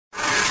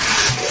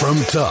From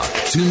talk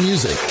to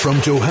music, from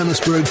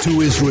Johannesburg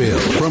to Israel,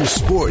 from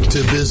sport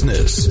to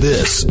business.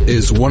 This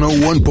is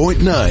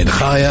 101.9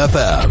 High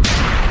FM.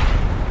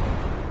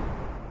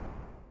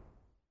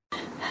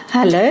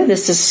 Hello,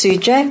 this is Sue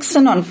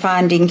Jackson on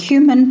Finding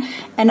Human,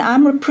 and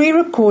I'm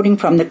pre-recording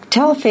from the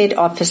Telfed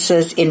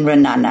offices in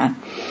Renana.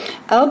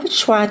 Albert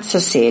Schweitzer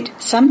said,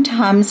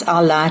 "Sometimes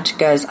our light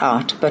goes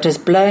out, but is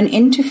blown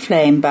into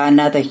flame by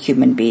another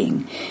human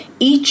being.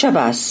 Each of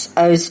us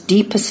owes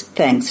deepest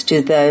thanks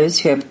to those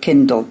who have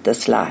kindled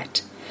this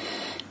light."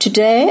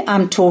 Today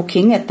I'm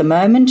talking at the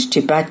moment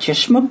to Batya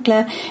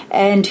Shmukla,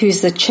 and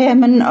who's the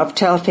chairman of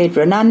Telfed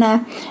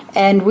Renana,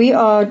 and we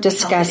are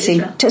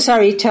discussing,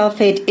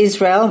 Telfed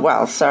Israel,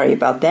 well, sorry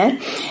about that,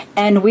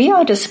 and we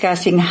are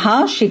discussing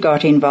how she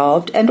got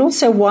involved and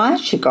also why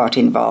she got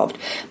involved.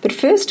 But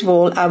first of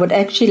all, I would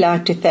actually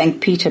like to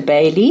thank Peter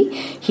Bailey.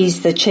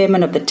 He's the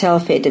chairman of the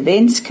Telfed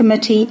Events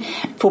Committee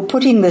for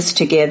putting this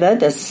together,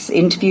 this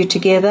interview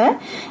together.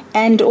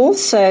 And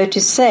also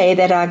to say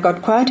that I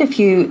got quite a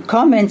few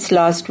comments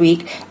last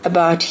week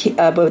about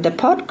the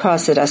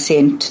podcast that I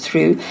sent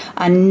through.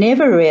 I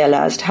never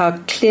realized how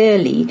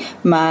clearly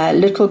my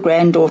little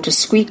granddaughter's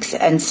squeaks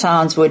and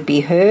sounds would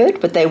be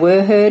heard, but they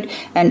were heard,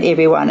 and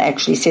everyone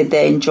actually said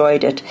they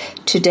enjoyed it.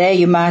 Today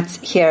you might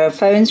hear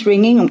phones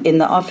ringing in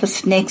the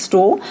office next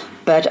door,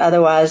 but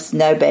otherwise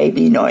no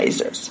baby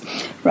noises.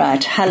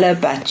 Right. Hello,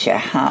 Batya.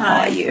 How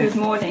are you? Good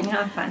morning.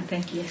 I'm fine,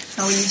 thank you.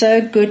 How are you?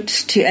 So good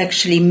to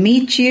actually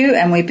meet you,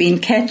 and we've been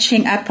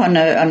catching up on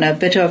a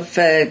bit of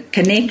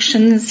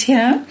connections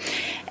here.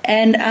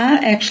 And I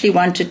actually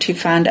wanted to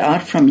find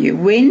out from you,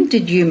 when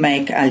did you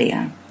make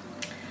Aliyah?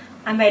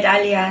 I made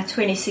Aliyah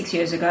 26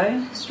 years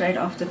ago, straight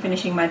after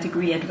finishing my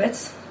degree at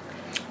WITS.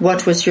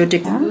 What was your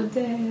degree?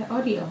 Good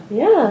audio.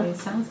 Yeah. It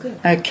sounds good.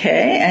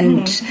 Okay,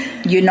 and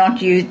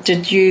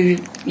did you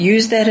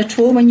use that at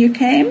all when you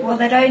came? Well,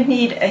 they don't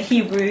need a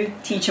Hebrew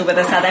teacher with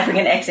a South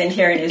African accent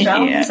here in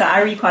Israel, so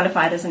I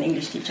requalified as an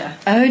English teacher.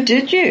 Oh,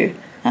 did you?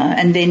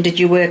 And then did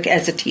you work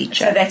as a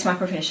teacher? So that's my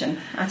profession.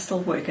 I still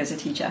work as a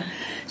teacher.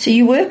 So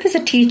you work as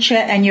a teacher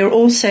and you're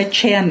also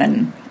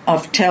chairman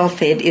of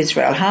Telfed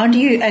Israel. How do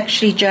you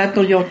actually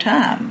juggle your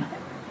time?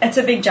 It's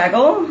a big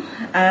juggle.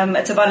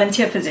 It's a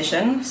volunteer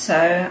position, so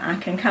I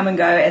can come and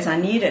go as I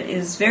need. It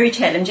is very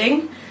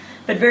challenging,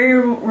 but very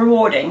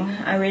rewarding.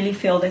 I really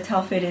feel that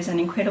Telfed is an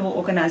incredible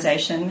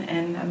organization,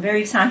 and I'm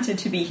very excited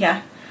to be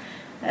here.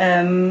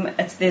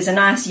 There's a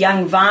nice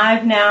young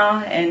vibe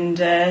now, and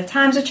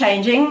times are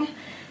changing,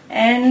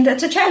 and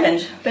it's a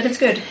challenge, but it's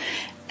good.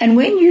 And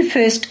when you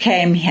first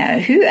came here,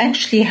 who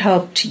actually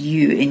helped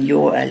you in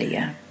your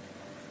Aliyah?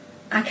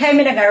 I came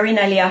in a Garin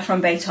Aliyah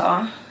from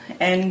Beitar,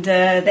 and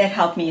that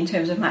helped me in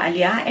terms of my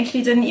Aliyah. I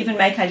actually didn't even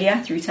make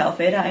Aliyah through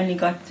Telfed. I only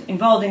got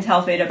involved in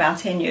Telfed about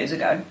 10 years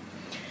ago.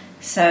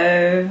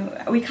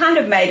 So we kind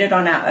of made it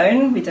on our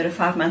own. We did a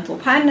 5-month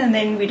Ulpan, and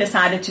then we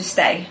decided to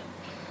stay.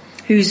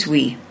 Who's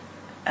we?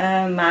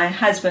 My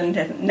husband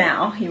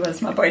now, he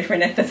was my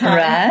boyfriend at the time.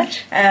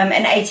 Right.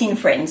 And 18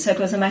 friends, so it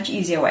was a much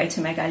easier way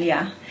to make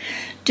Aliyah.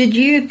 Did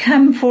you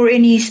come for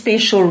any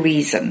special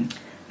reason?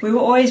 We were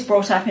always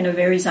brought up in a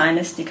very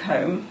Zionistic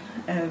home,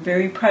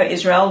 very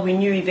pro-Israel. We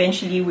knew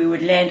eventually we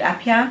would land up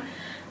here.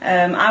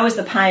 I was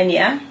the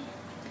pioneer,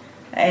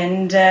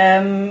 and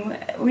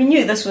we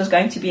knew this was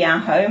going to be our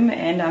home,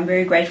 and I'm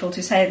very grateful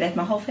to say that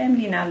my whole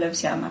family now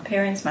lives here, my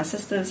parents, my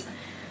sisters.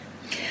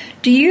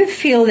 Do you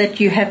feel that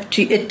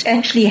it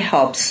actually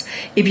helps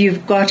if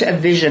you've got a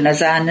vision, a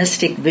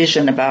Zionistic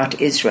vision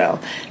about Israel?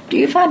 Do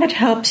you find it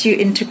helps you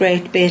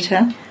integrate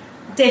better?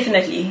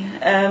 Definitely.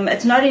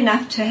 It's not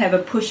enough to have a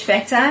push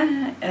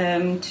factor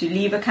to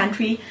leave a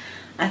country.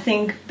 I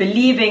think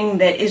believing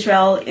that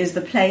Israel is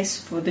the place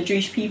for the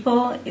Jewish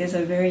people is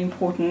a very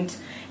important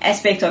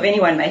aspect of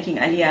anyone making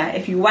Aliyah.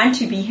 If you want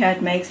to be here,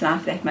 it makes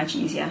life that much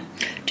easier.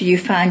 Do you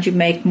find you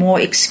make more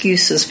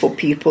excuses for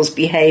people's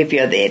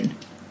behavior then?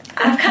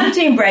 I've come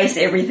to embrace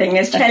everything,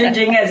 as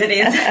challenging as it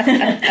is.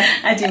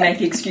 I do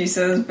make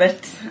excuses, but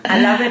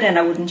I love it and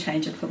I wouldn't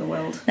change it for the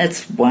world.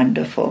 That's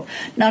wonderful.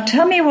 Now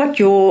tell me what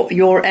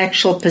your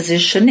actual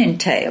position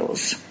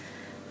entails.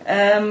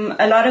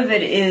 A lot of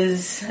it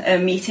is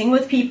meeting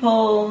with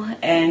people,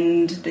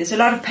 and there's a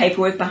lot of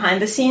paperwork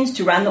behind the scenes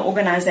to run the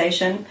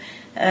organization.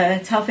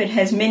 Telfed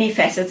has many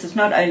facets. It's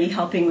not only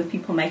helping with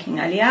people making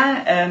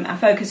Aliyah. Our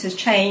focus has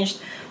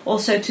changed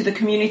also to the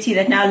community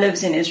that now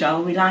lives in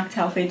Israel. We like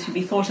Telfed to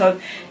be thought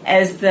of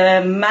as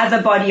the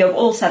mother body of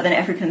all Southern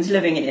Africans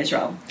living in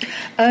Israel.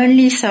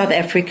 Only South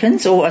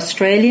Africans or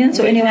Australians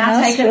or anyone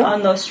else? We've now taken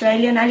on the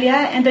Australian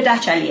Aliyah and the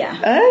Dutch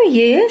Aliyah. Oh,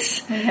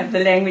 yes. We have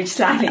the language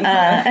slightly.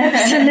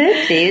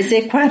 Absolutely. Is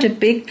there quite a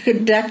big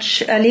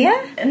Dutch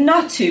Aliyah?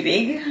 Not too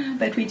big,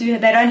 but we do.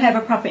 They don't have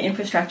a proper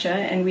infrastructure,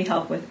 and we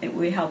help with the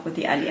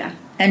Aliyah.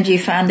 And you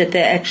find that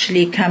they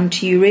actually come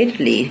to you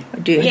readily?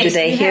 Do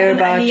they hear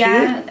about you? We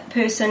have an Aliyah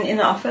person in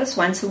the office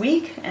once a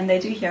week, and they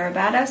do hear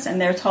about us, and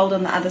they're told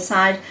on the other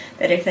side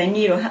that if they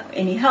need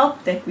any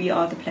help, that we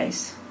are the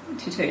place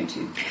to turn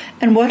to.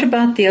 And what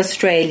about the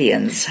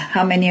Australians?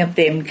 How many of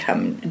them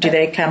come? Do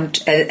they come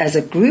as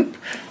a group?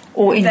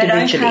 Or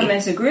individually? They don't come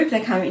as a group,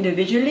 they come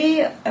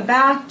individually.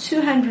 About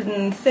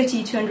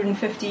 230,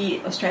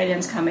 250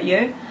 Australians come a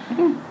year.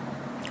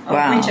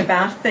 Wow. Of which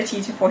about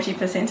 30 to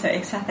 40% are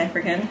ex-South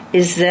African.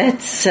 Is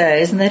that so?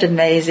 Isn't that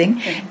amazing?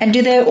 Yeah. And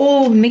do they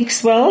all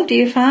mix well, do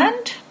you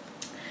find?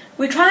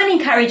 We try and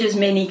encourage as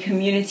many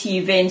community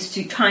events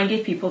to try and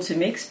get people to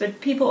mix,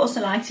 but people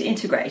also like to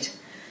integrate.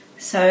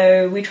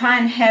 So we try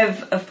and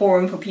have a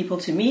forum for people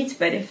to meet,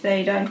 but if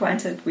they don't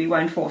want it, we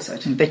won't force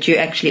it. But you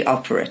actually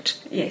offer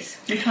it? Yes,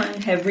 we try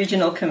and have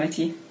regional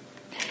committee.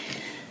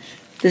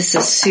 This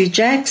is Sue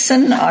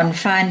Jackson on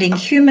Finding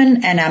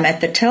Human, and I'm at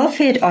the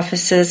Telfed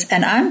offices,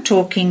 and I'm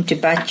talking to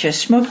Batya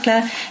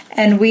Smukla,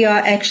 and we are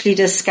actually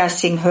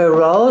discussing her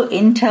role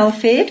in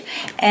Telfed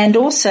and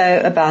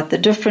also about the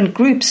different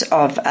groups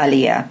of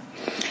Aliyah.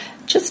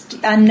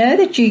 I know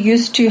that you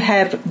used to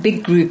have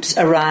big groups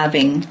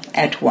arriving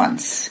at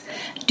once.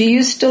 Do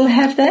you still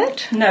have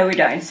that? No, we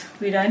don't.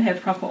 We don't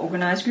have proper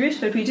organized groups,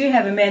 but we do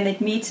have a man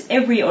that meets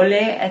every Ole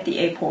at the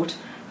airport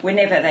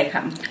whenever they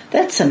come.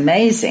 That's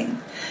amazing.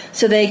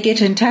 So they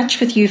get in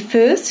touch with you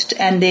first,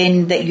 and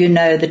then that you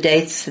know the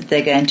dates that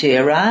they're going to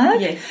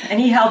arrive? Yes, and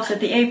he helps at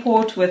the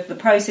airport with the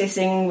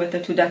processing, with the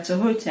Taudat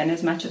Zehut, and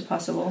as much as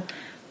possible.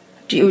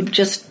 Do you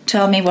just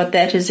tell me what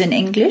that is in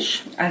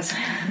English?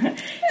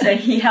 So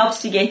he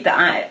helps to get the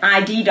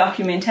ID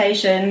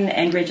documentation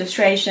and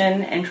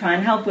registration and try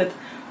and help with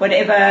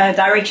whatever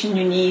direction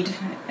you need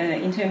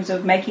in terms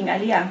of making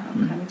Aliyah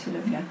or coming to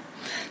live here.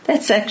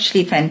 That's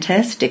actually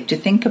fantastic to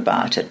think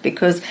about it,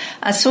 because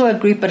I saw a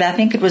group, but I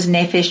think it was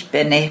Nefesh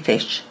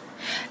Benefesh,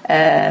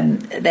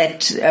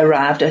 that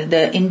arrived,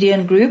 the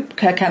Indian group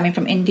coming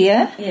from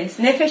India. Yes,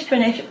 Nefesh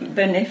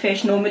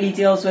Benefesh normally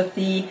deals with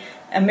the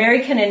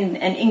American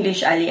and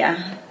English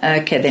Aliyah.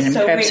 Okay, then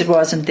so perhaps it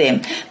wasn't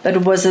them. But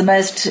it was the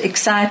most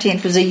exciting.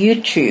 It was a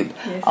YouTube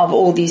of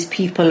all these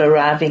people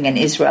arriving in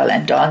Israel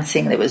and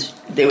dancing.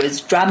 There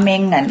was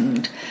drumming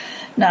and...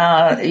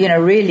 Now,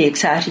 really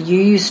excited. You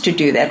used to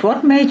do that.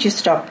 What made you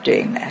stop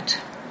doing that?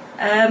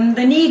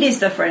 The need is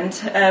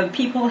different.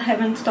 People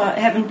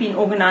haven't been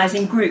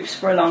organizing groups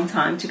for a long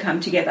time to come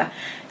together.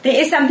 There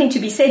is something to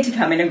be said to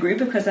come in a group,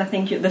 because I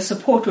think the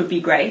support would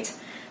be great,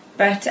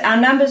 but our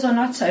numbers are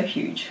not so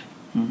huge.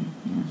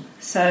 Mm-hmm.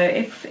 So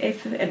if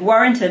it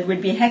warranted,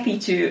 we'd be happy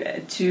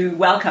to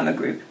welcome a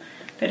group,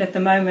 but at the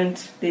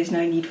moment there's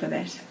no need for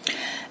that.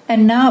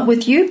 And now,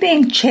 with you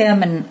being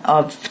chairman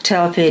of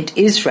Telfed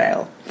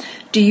Israel,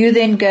 do you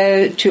then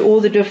go to all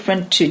the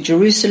different, to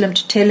Jerusalem,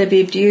 to Tel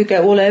Aviv? Do you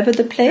go all over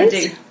the place?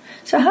 I do.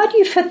 So how do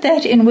you fit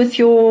that in with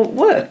your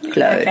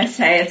workload? Like I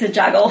say, it's a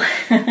juggle.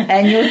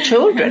 And your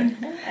children?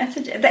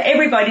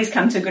 Everybody's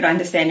come to a good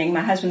understanding.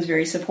 My husband's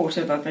very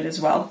supportive of it as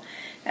well.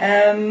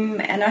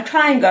 And I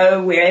try and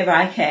go wherever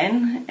I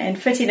can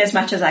and fit in as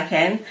much as I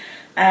can.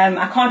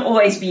 I can't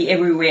always be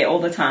everywhere all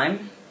the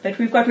time, but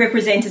we've got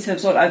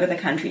representatives all over the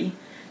country.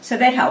 So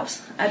that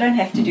helps. I don't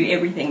have to do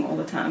everything all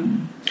the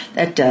time.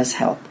 That does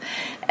help.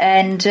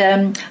 And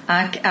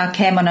I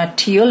came on a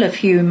tiyul a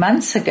few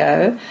months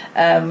ago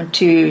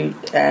to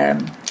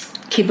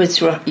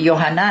Kibbutz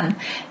Yohanan,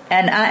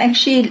 and I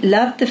actually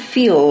loved the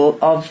feel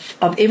of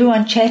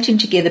everyone chatting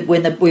together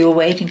when we were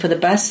waiting for the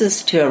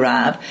buses to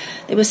arrive.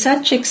 There was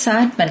such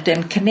excitement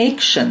and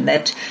connection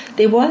that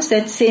there was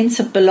that sense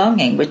of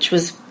belonging, which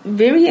was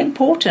very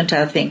important,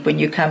 I think, when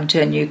you come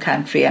to a new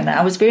country. And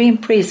I was very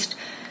impressed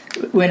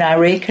when I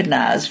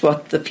recognized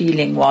what the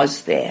feeling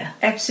was there.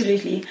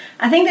 Absolutely.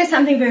 I think there's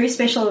something very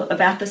special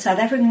about the South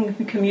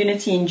African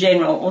community in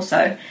general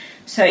also.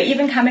 So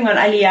even coming on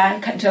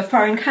Aliyah to a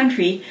foreign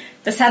country,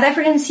 the South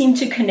Africans seem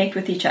to connect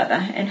with each other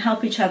and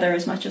help each other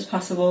as much as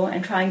possible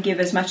and try and give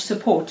as much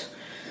support.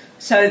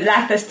 So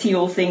like this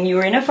tiyul thing,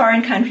 you're in a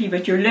foreign country,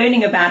 but you're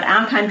learning about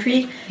our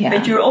country,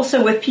 but you're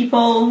also with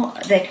people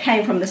that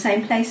came from the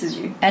same place as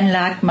you. And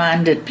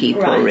like-minded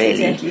people, right,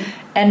 really. Exactly.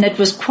 And it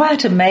was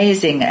quite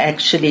amazing,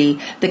 actually,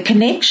 the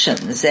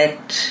connections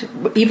that,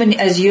 even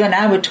as you and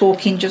I were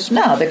talking just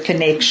now, the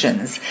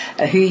connections,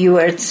 who you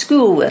were at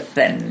school with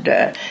and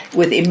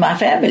within my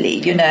family,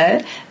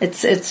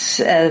 it's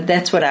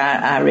that's what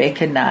I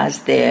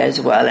recognized there as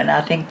well. And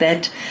I think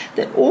that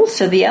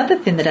also the other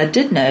thing that I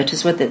did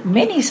notice was that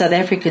many South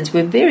Africans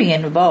were very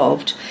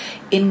involved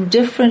in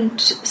different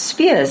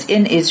spheres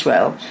in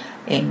Israel,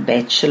 in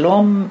Beit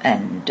Shalom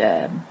and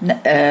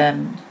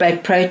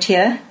Beit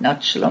Protea,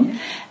 not Shalom.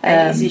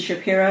 Izzy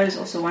Shapiro is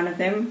also one of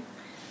them.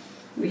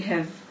 We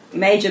have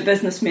major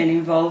businessmen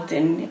involved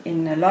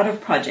in a lot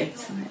of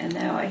projects, and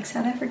they are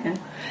ex-South African.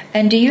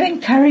 And do you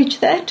encourage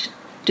that?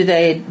 Do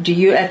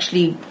you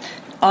actually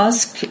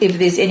ask if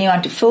there's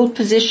anyone to fill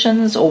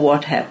positions, or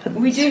what happens?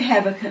 We do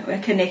have a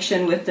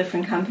connection with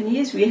different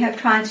companies. We have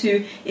tried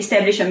to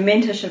establish a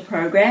mentorship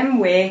program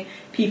where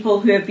people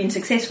who have been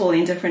successful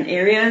in different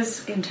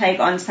areas can take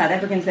on South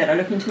Africans that are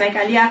looking to make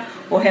Aliyah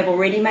or have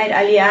already made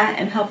Aliyah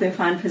and help them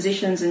find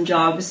positions and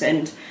jobs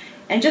and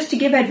just to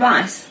give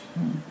advice.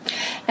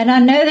 And I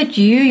know that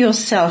you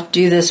yourself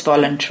do this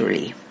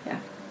voluntarily.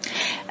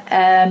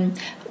 Yeah.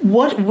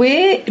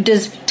 Where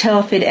does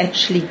Telfed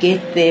actually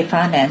get their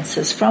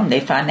finances from,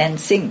 their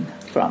financing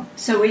from?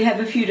 So we have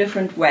a few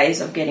different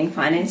ways of getting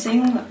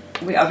financing.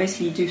 We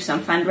obviously do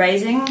some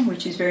fundraising,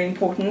 which is very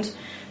important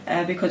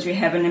because we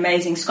have an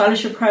amazing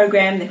scholarship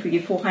program that we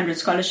give 400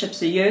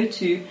 scholarships a year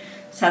to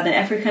Southern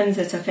Africans.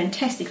 It's a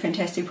fantastic,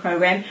 fantastic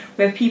program.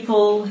 We have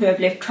people who have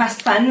left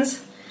trust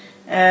funds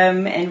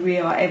and we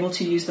are able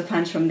to use the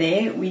funds from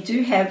there. We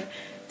do have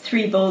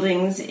 3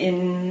 buildings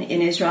in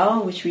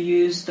Israel, which we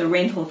use the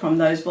rental from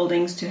those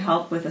buildings to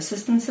help with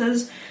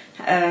assistances.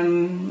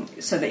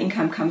 So the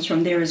income comes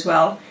from there as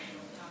well.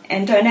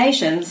 And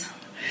donations.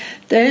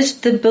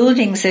 The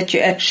buildings that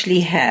you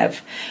actually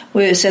have,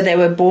 so they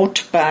were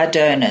bought by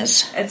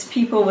donors? It's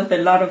people with a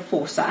lot of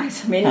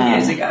foresight many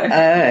years ago.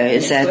 Oh,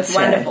 is that with so?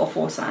 Wonderful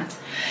foresight.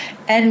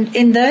 And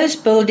in those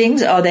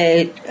buildings, are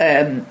they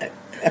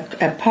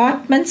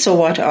apartments or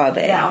what are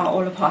they? They are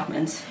all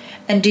apartments.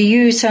 And do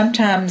you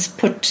sometimes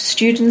put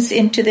students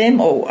into them,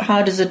 or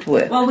how does it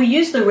work? Well, we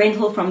use the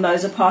rental from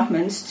those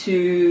apartments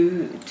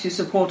to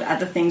support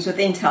other things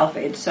within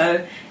Telfed.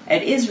 So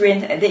it is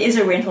there is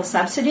a rental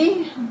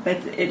subsidy, but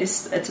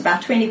it's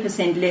about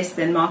 20% less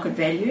than market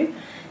value.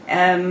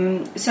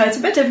 So it's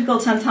a bit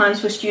difficult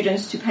sometimes for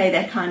students to pay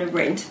that kind of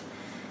rent.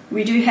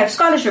 We do have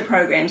scholarship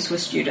programs for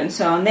students,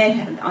 so on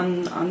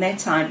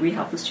that side we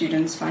help the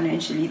students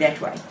financially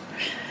that way.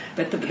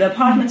 But the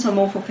apartments are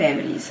more for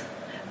families.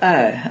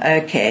 Oh,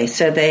 okay.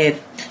 So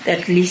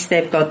at least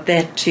they've got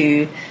that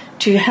to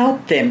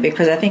help them,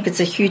 because I think it's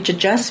a huge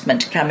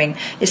adjustment coming,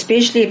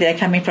 especially if they're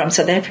coming from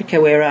South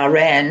Africa, where our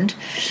rand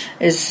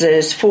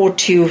is 4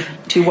 to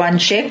 1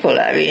 shekel.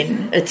 I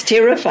mean, it's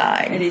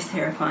terrifying. It is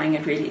terrifying.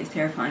 It really is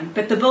terrifying.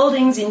 But the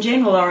buildings in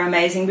general are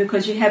amazing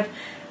because you have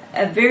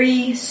a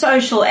very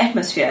social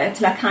atmosphere. It's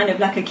kind of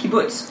like a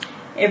kibbutz.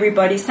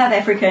 Everybody's South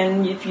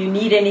African. If you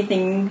need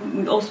anything,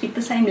 we all speak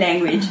the same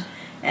language.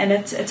 And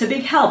it's a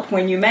big help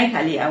when you make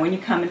Aliyah, when you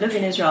come and live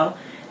in Israel.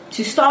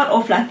 To start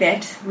off like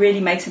that really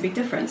makes a big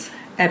difference.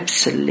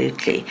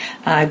 Absolutely.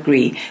 I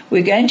agree.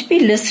 We're going to be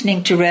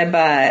listening to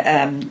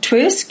Rabbi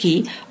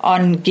Twersky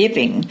on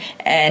giving,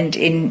 and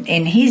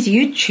in his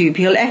YouTube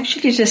he'll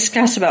actually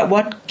discuss about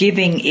what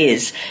giving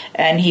is,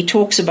 and he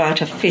talks about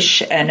a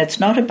fish, and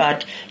it's not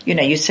about,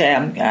 you say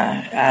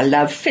I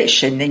love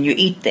fish and then you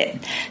eat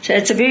them. So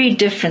it's a very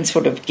different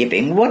sort of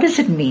giving. What does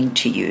it mean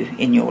to you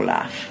in your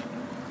life,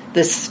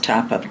 this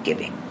type of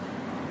giving?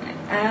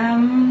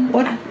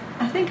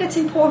 I think it's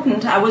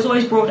important. I was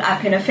always brought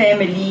up in a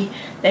family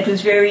that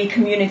was very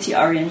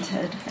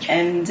community-oriented.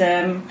 And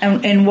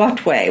in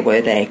what way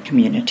were they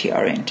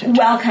community-oriented?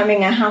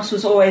 Welcoming. Our house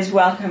was always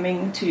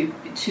welcoming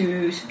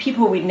to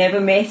people we'd never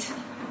met.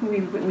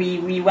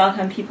 We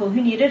welcomed people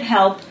who needed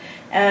help.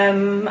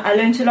 I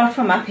learned a lot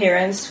from my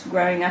parents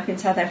growing up in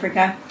South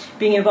Africa,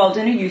 being involved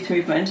in a youth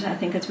movement. I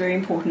think it's very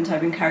important.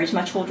 I've encouraged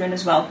my children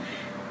as well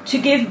to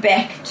give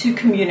back to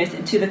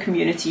the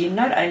community,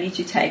 not only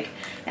to take.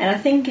 And I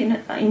think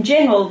in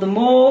general, the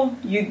more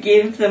you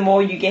give, the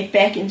more you get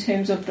back in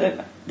terms of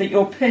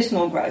your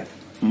personal growth.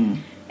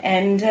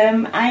 And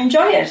I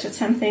enjoy it.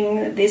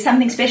 There's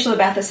something special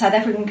about the South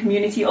African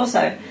community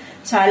also.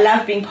 So I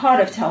love being part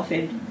of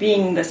Telfed,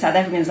 being the South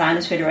African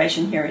Zionist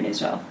Federation here in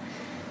Israel.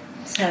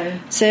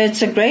 So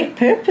it's a great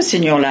purpose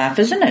in your life,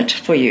 isn't it,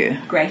 for you?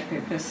 Great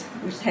purpose,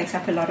 which takes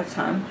up a lot of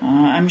time.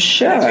 I'm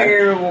sure. It's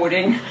very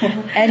rewarding.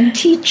 And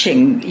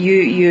teaching,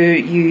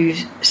 you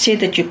said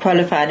that you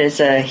qualified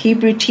as a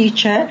Hebrew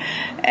teacher,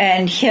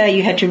 and here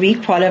you had to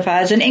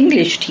re-qualify as an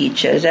English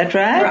teacher. Is that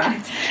right?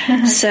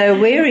 Right. So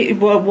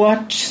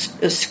what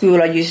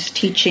school are you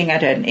teaching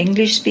at? An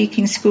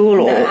English-speaking school?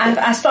 Or? No,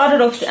 I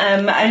started off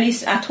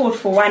I taught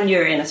for 1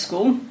 year in a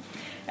school.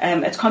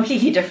 It's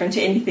completely different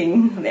to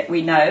anything that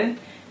we know.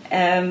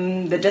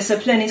 The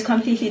discipline is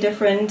completely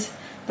different.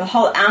 The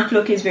whole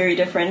outlook is very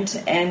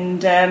different.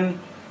 And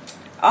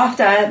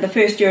after the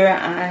first year,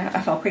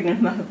 I fell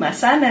pregnant with my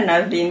son, and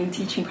I've been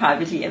teaching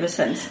privately ever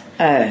since.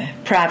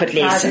 Private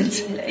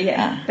lessons.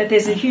 Yeah, but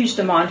there's a huge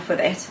demand for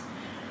that.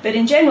 But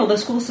in general, the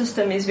school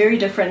system is very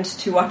different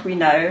to what we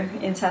know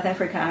in South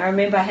Africa. I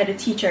remember I had a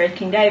teacher at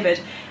King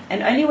David,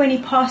 and only when he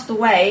passed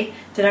away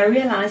did I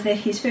realize that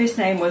his first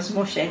name was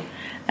Moshe.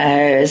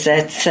 Is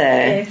that so?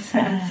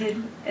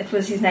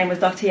 Yes, his name was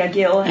Dr.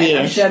 Yagil, and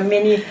yes. I'm sure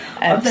many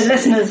of the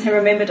listeners who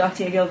remember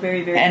Dr. Yagil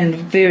very, very and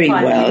very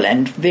fondly. well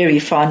and very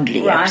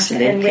fondly, right.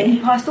 Absolutely. And when he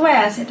passed away,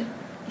 I said,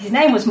 his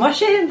name was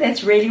Moshe?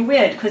 That's really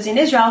weird, because in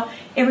Israel,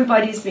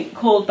 everybody's been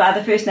called by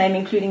the first name,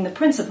 including the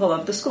principal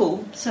of the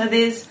school. So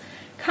there's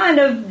kind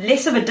of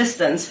less of a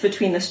distance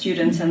between the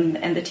students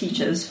and the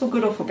teachers, for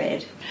good or for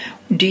bad.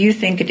 Do you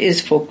think it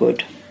is for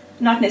good?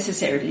 Not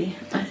necessarily.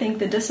 I think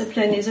the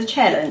discipline is a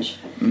challenge.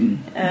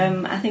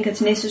 I think it's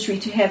necessary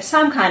to have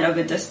some kind of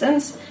a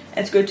distance.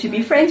 It's good to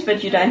be friends,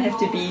 but you don't have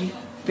to be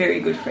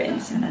very good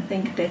friends. And I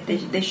think that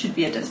there should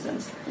be a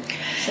distance.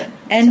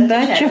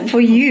 But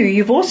for you,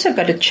 you've also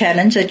got a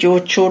challenge that your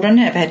children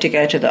have had to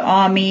go to the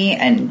army,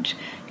 and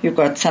you've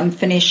got some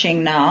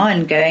finishing now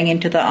and going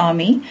into the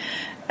army.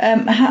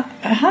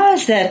 How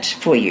is that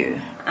for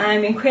you?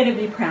 I'm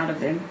incredibly proud of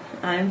them.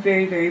 I'm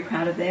very, very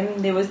proud of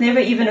them. There was never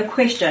even a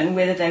question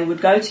whether they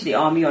would go to the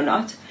army or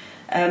not.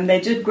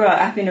 They did grow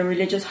up in a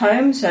religious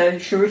home, so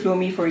Shirut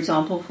Leumi, for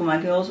example, for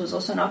my girls was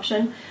also an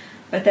option.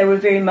 But they were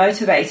very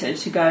motivated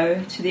to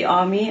go to the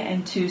army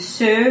and to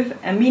serve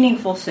a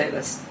meaningful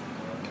service.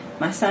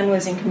 My son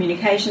was in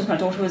communications, my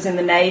daughter was in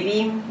the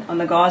Navy on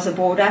the Gaza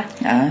border.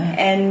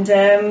 And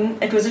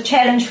it was a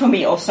challenge for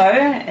me also.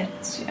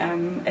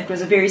 It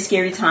was a very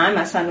scary time.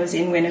 My son was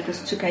in when it was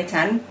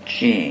Tukaitan.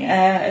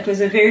 It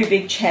was a very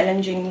big,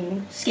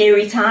 challenging,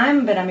 scary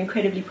time, but I'm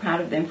incredibly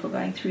proud of them for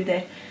going through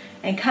that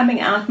and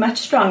coming out much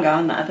stronger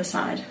on the other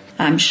side.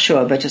 I'm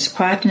sure, but it's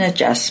quite an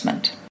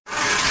adjustment.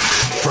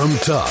 From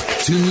talk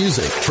to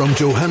music, from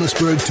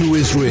Johannesburg to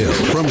Israel,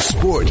 from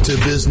sport to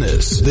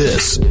business,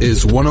 this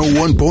is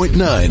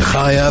 101.9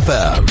 High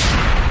FM.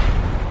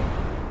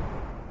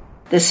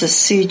 This is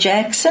Sue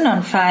Jackson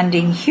on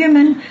Finding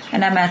Human,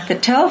 and I'm at the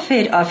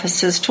Telfed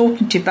offices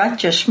talking to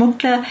Batya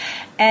Shmukla,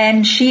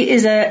 and she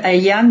is a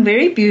young,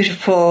 very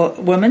beautiful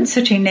woman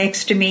sitting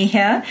next to me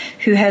here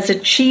who has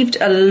achieved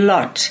a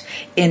lot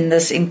in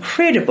this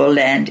incredible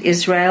land,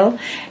 Israel.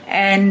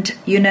 And,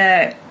 you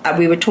know,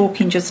 we were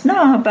talking just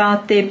now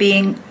about there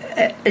being,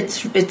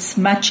 it's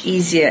much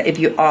easier if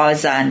you are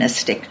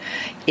Zionistic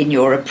in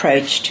your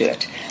approach to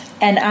it.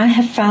 And I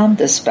have found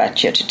this,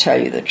 Batya, to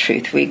tell you the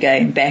truth. We're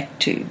going back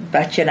to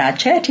Batya and I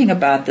chatting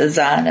about the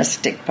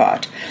Zionistic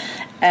part.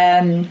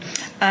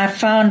 I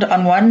found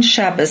on one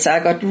Shabbos, I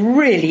got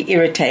really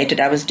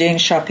irritated. I was doing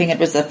shopping. It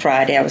was a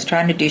Friday. I was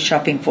trying to do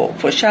shopping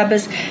for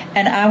Shabbos,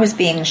 and I was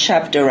being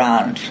shoved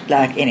around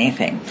like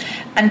anything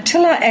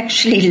until I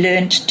actually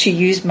learned to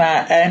use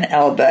my own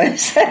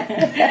elbows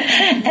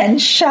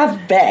and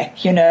shove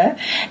back, you know.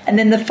 And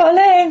then the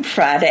following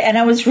Friday, and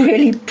I was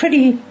really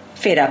pretty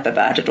fed up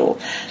about it all.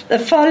 The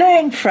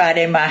following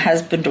Friday, my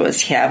husband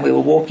was here, and we were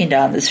walking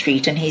down the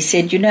street, and he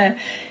said, you know,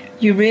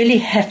 you really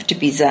have to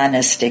be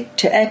Zionistic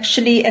to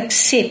actually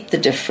accept the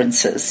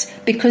differences,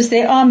 because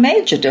there are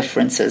major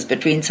differences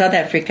between South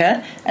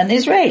Africa and the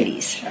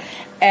Israelis.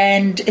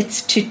 And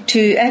it's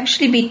to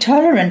actually be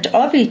tolerant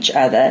of each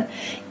other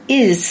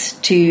is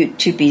to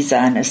be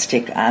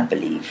Zionistic, I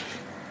believe.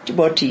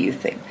 What do you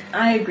think?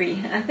 I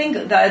agree. I think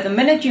the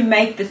minute you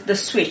make the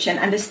switch and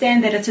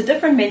understand that it's a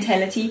different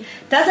mentality,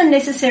 doesn't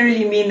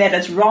necessarily mean that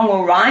it's wrong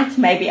or right.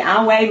 Maybe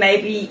our way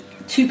may be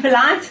too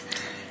polite.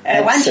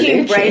 Once you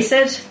embrace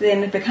it,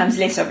 then it becomes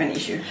less of an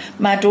issue.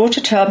 My daughter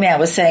told me I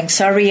was saying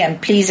sorry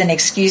and please and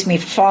excuse me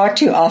far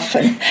too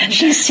often.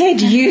 She said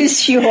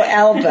use your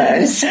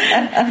elbows,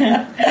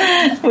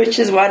 which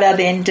is what I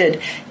then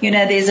did. You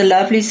know, there's a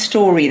lovely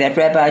story that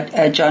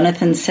Rabbi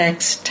Jonathan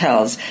Sachs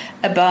tells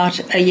about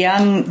a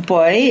young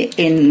boy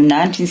in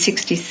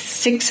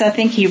 1966, I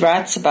think he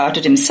writes about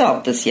it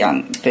himself, this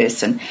young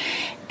person.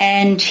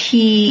 And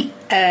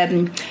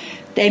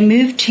they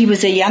moved, he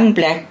was a young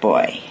black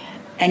boy.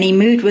 And he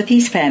moved with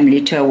his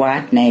family to a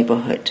white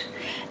neighborhood.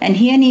 And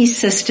he and his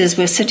sisters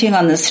were sitting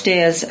on the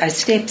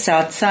steps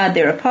outside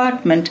their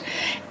apartment,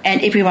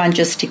 and everyone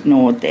just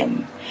ignored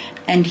them.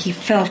 And he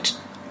felt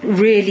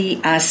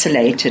really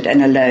isolated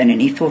and alone, and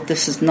he thought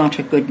this is not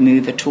a good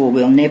move at all.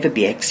 We'll never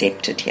be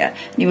accepted here.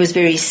 And he was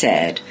very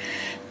sad.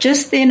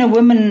 Just then a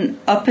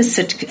woman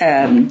opposite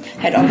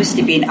had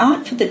obviously been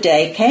out for the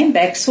day, came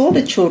back, saw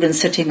the children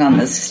sitting on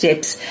the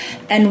steps,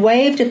 and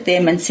waved at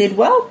them and said,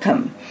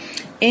 welcome.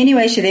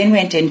 Anyway, she then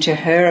went into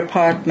her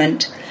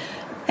apartment,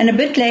 and a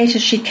bit later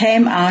she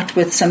came out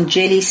with some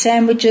jelly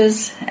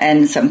sandwiches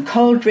and some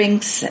cold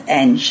drinks,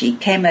 and she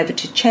came over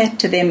to chat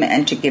to them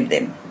and to give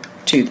them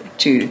to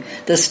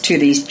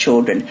these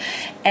children.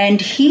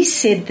 And he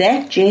said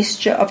that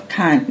gesture of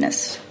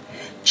kindness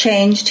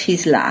changed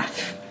his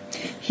life.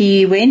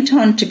 He went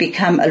on to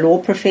become a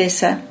law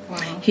professor.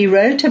 Wow. He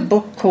wrote a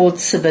book called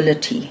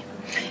Civility.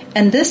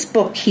 And this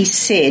book, he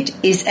said,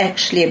 is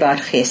actually about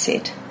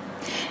chesed.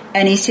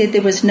 And he said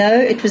it was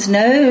no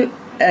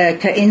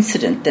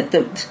coincidence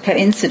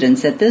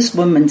that this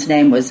woman's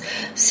name was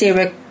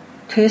Sarah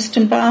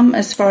Kirstenbaum,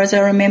 as far as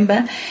I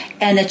remember,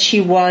 and that she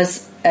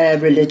was a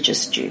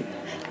religious Jew.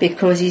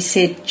 Because he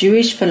said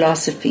Jewish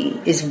philosophy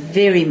is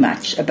very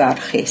much about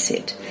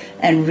chesed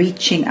and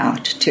reaching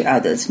out to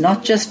others,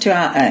 not just to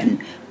our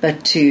own,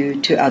 but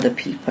to other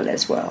people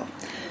as well.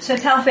 So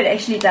Telfed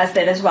actually does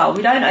that as well.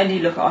 We don't only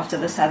look after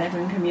the South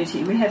African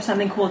community. We have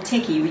something called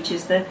TECI, which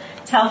is the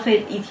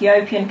Telfed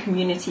Ethiopian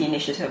Community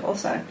Initiative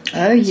also.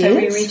 Oh, yes. So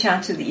we reach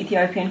out to the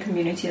Ethiopian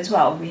community as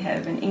well. We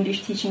have an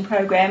English teaching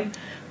program.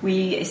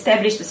 We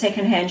established a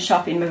second-hand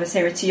shop in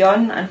Mevaseret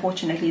Zion.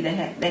 Unfortunately,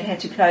 that had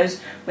to close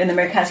when the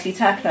Merkaz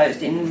Klita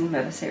closed in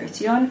Mevaseret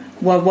Zion.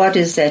 Well, what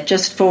is that?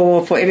 Just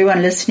for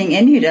everyone listening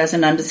in who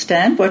doesn't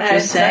understand what you're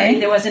saying?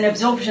 There was an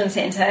absorption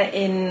center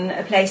in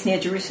a place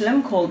near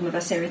Jerusalem called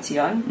Mevaseret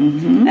Zion.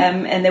 Mm-hmm.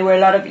 And there were a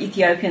lot of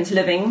Ethiopians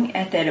living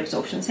at that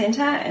absorption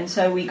center. And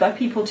so we got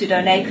people to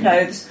donate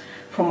clothes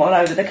from all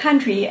over the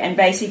country and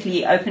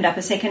basically opened up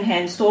a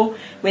second-hand store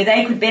where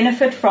they could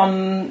benefit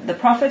from the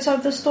profits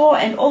of the store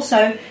and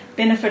also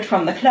benefit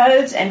from the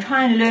clothes and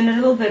try and learn a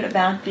little bit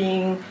about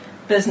being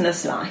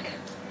business-like.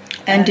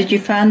 And did you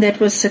find that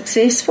was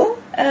successful?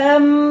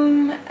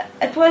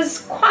 It was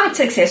quite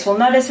successful,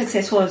 not as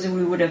successful as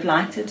we would have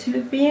liked it to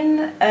have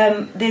been.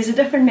 There's a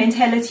different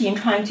mentality in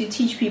trying to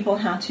teach people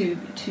how to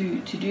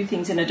do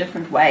things in a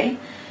different way.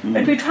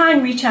 But we try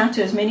and reach out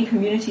to as many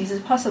communities as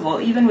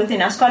possible. Even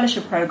within our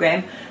scholarship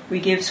program, we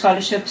give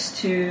scholarships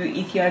to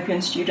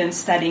Ethiopian students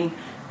studying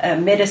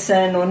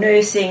medicine or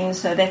nursing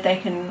so that they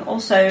can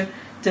also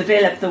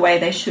develop the way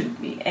they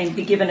should be and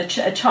be given a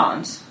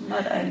chance,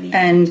 not only...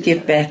 And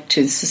give back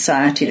to the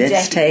society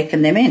that's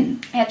taken them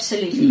in.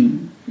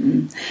 Absolutely.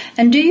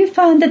 And do you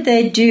find that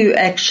they do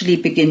actually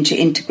begin to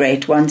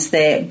integrate once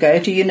they go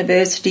to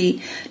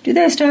university? Do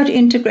they start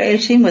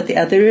integrating with the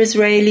other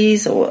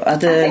Israelis or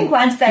other I think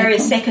once they're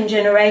people? a second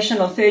generation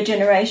or third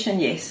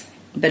generation, yes.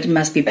 But it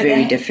must be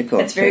very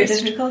difficult. It's very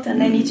difficult, and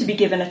they need to be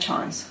given a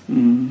chance.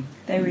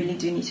 They really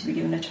do need to be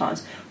given a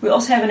chance. We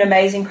also have an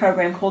amazing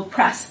program called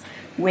PRAS,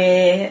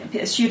 where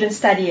students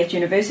study at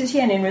university,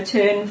 and in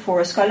return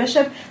for a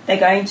scholarship, they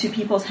go into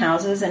people's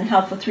houses and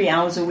help for 3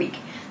 hours a week.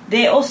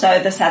 There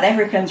also, the South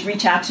Africans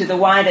reach out to the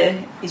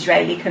wider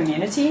Israeli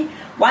community.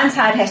 One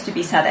side has to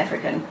be South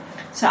African.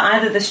 So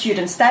either the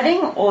student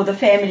studying or the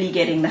family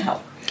getting the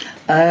help.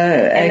 Oh,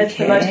 okay. And it's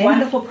the most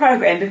wonderful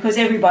program because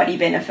everybody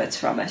benefits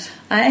from it.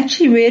 I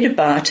actually read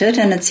about it,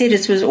 and it said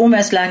it was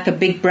almost like a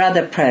Big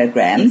Brother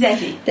program.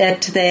 Exactly.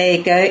 That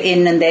they go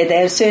in and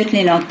they're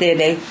certainly not there.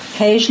 They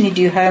occasionally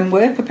do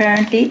homework,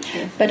 apparently,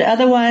 Yes. but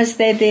otherwise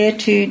they're there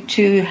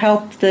to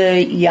help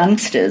the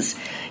youngsters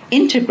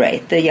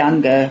integrate the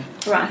younger.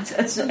 Right.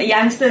 It's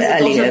youngsters,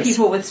 it's also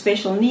people with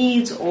special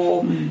needs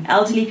or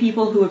elderly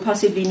people who would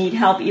possibly need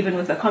help even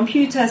with a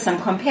computer, some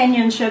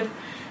companionship.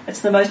 It's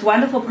the most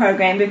wonderful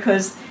program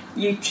because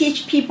you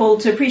teach people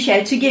to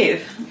appreciate, to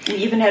give. We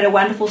even had a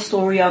wonderful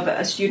story of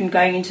a student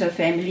going into a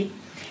family,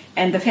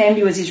 and the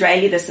family was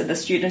Israeli, the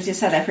student is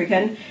South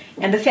African,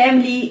 and the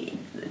family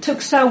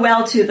took so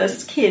well to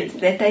this kid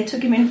that they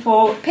took him in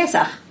for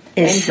Pesach.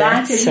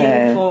 Invited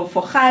him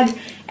for Chag,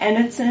 and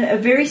it's a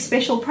very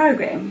special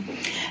program.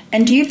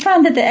 And do you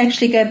find that they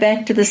actually go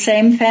back to the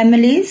same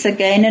families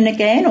again and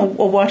again,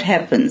 or what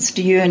happens?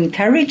 Do you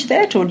encourage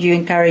that, or do you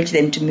encourage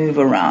them to move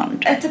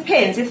around? It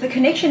depends. If the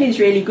connection is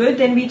really good,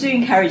 then we do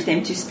encourage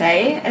them to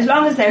stay. As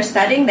long as they're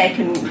studying, they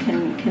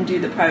can do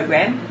the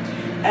program.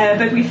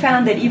 But we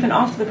found that even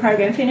after the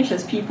program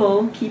finishes,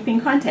 people keep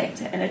in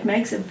contact, and it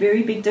makes a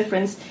very big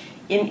difference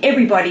in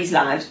everybody's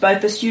lives,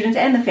 both the students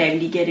and the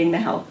family getting the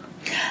help.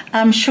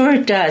 I'm sure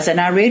it does. And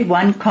I read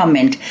one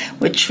comment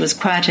which was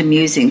quite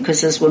amusing because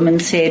this woman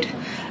said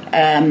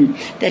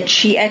that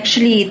she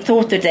actually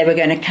thought that they were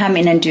going to come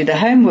in and do the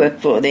homework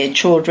for their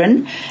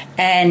children,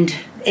 and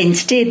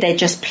instead they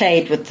just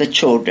played with the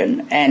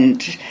children.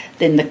 And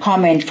then the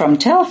comment from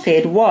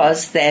Telfed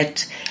was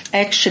that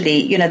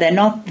actually, they're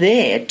not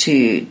there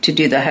to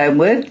do the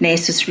homework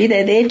necessarily.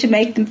 They're there to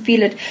make them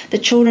feel it, the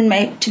children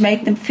to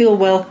make them feel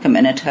welcome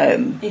and at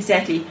home.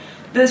 Exactly.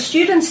 The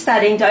students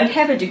studying don't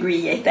have a degree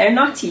yet. They're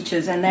not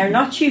teachers and they're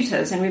not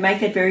tutors, and we make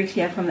that very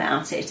clear from the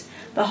outset.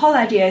 The whole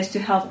idea is to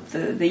help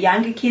the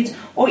younger kids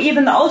or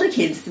even the older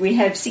kids. We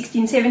have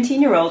 16,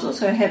 17-year-olds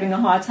also having a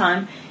hard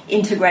time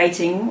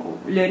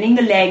integrating, learning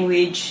the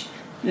language,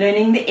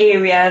 learning the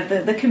area,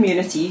 the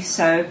community.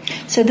 So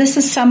this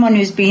is someone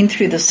who's been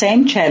through the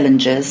same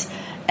challenges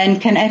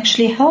and can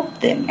actually help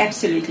them.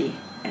 Absolutely.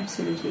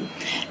 Absolutely.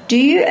 Do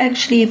you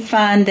actually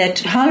find that,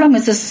 how long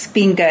has this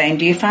been going?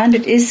 Do you find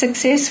it is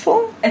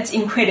successful? It's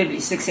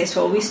incredibly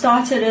successful. We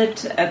started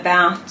it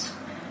about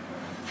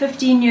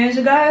 15 years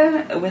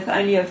ago with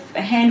only a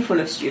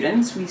handful of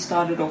students. We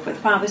started off with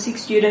 5 or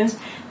 6 students,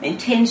 then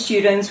 10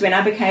 students. When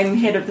I became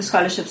head of the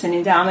scholarships and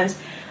endowments,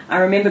 I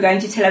remember going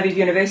to Tel Aviv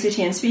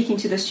University and speaking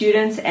to the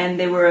students, and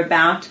there were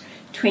about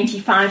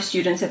 25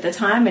 students at the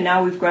time, and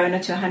now we've grown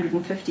it to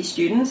 150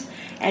 students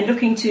and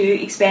looking to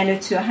expand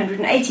it to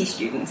 180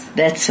 students.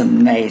 That's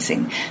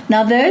amazing.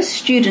 Now those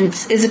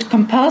students, is it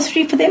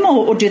compulsory for them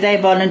or do they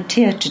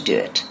volunteer to do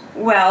it?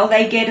 Well,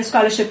 they get a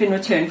scholarship in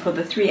return for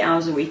the 3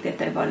 hours a week that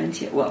they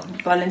volunteer. Well,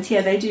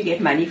 they do get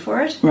money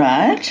for it.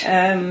 Right.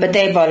 But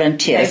they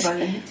volunteer.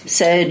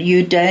 So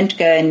you don't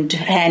go and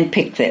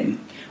handpick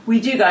them? We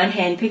do go and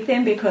handpick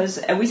them because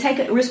we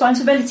take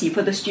responsibility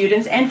for the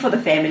students and for the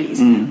families.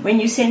 When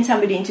you send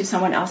somebody into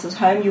someone else's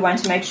home, you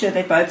want to make sure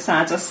that both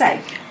sides are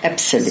safe.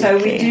 Absolutely. So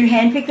we do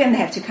handpick them. They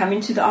have to come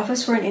into the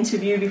office for an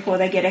interview before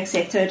they get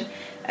accepted.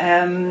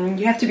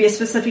 You have to be a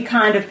specific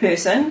kind of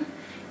person.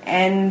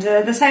 And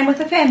the same with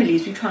the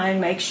families. We try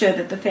and make sure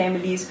that the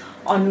families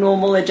are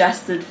normal,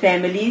 adjusted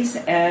families.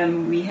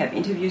 We have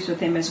interviews with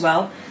them as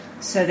well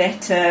so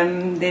that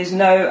there's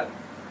no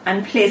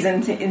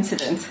unpleasant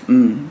incident.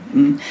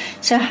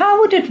 So how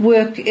would it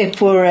work if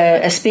for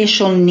a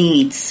special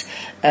needs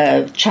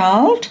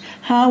child?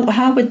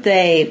 How would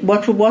they?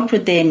 What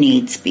would their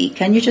needs be?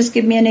 Can you just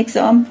give me an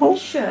example?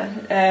 Sure.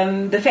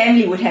 The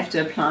family would have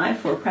to apply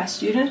for a PRAS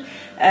student.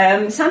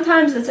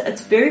 Sometimes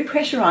it's very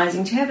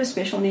pressurizing to have a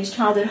special needs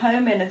child at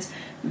home, and it's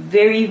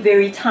very,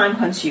 very time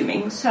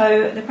consuming.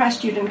 So the PRAS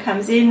student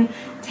comes in,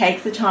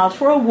 takes the child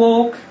for a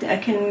walk,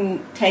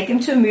 can take them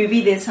to a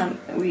movie.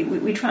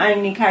 We try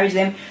and encourage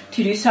them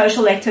to do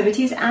social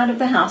activities out of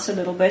the house a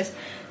little bit,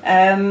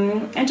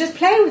 and just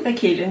play with the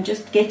kid and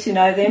just get to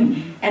know them.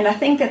 Mm-hmm. And I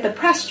think that the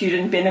PRAS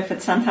student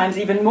benefits sometimes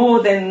even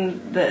more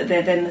than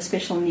the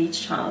special needs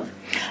child.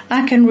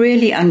 I can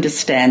really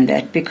understand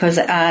that, because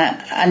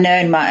I know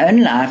in my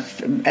own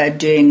life,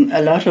 doing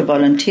a lot of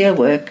volunteer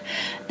work,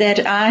 that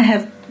I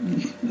have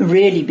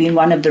really been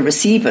one of the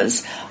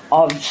receivers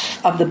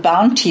of the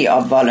bounty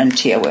of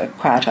volunteer work,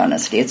 quite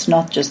honestly. It's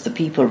not just the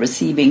people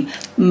receiving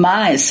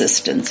my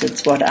assistance,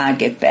 it's what I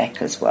get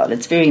back as well.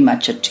 It's very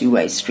much a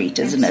two-way street,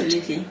 isn't it?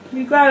 Absolutely.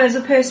 You grow as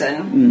a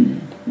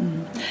person.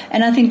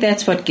 And I think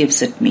that's what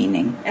gives it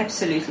meaning.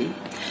 Absolutely.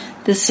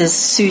 This is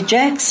Sue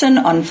Jackson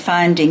on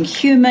Finding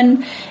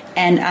Human,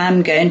 and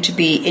I'm going to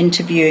be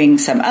interviewing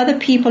some other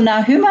people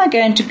now. Who am I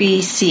going to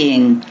be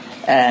seeing,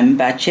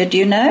 Batya, do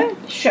you know?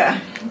 Sure.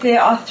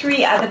 There are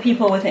 3 other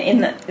people in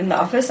the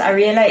office.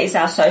 Ariela is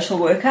our social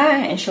worker,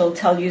 and she'll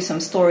tell you some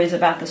stories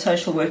about the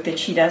social work that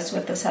she does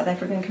with the South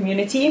African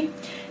community.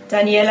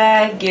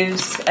 Daniela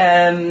gives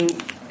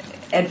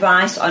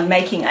advice on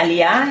making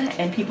Aliyah,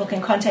 and people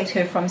can contact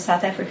her from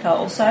South Africa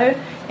also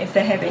if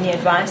they have any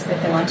advice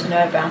that they want to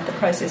know about the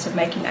process of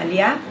making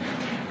Aliyah.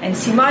 And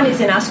Simon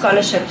is in our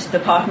scholarships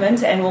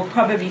department and will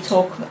probably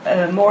talk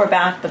more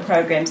about the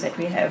programs that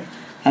we have.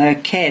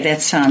 Okay,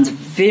 that sounds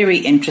very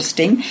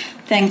interesting.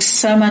 Thanks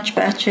so much,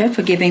 Batya,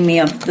 for giving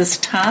me this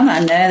time. I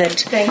know that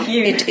Thank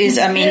you. It is,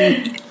 I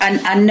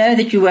know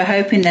that you were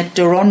hoping that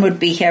Doron would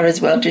be here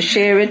as well to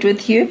share it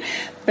with you,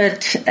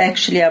 but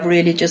actually I've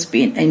really just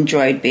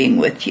enjoyed being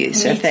with you.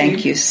 So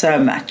thank you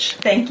so much.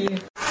 Thank you.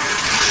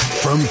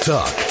 From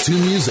talk to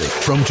music,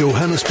 from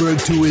Johannesburg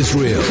to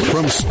Israel,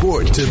 from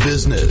sport to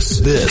business,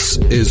 this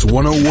is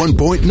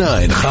 101.9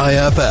 Chai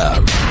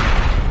FM.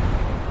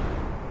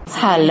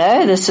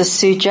 Hello, this is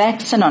Sue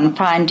Jackson on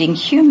Finding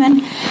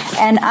Human,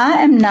 and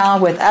I am now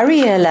with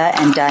Ariela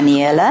and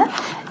Daniela.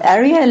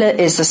 Ariela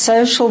is a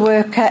social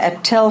worker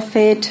at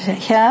Telfed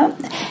here,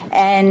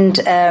 and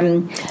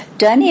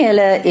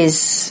Daniela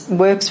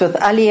works with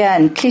Aliyah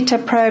and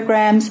Klita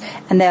programs,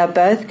 and they are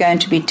both going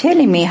to be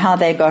telling me how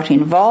they got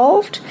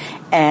involved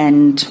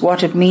and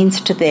what it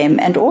means to them,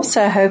 and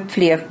also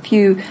hopefully a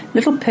few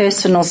little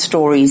personal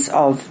stories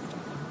of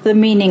the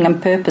meaning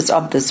and purpose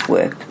of this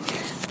work.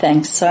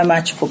 Thanks so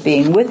much for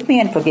being with me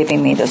and for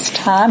giving me this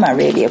time. I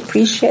really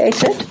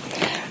appreciate it.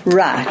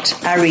 Right,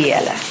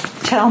 Ariela,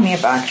 tell me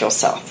about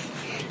yourself.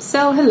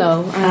 So,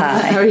 hello,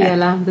 I'm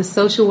Ariela. I'm the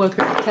social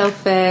worker at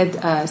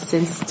Telfed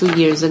since 2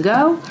 years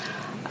ago.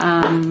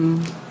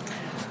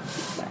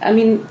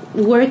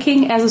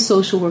 Working as a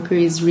social worker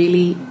is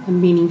really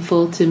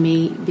meaningful to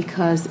me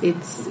because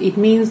it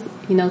means,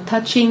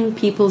 touching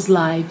people's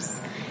lives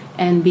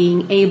and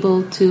being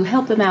able to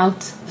help them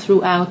out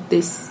throughout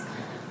this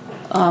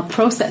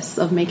process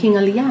of making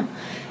Aliyah.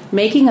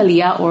 Making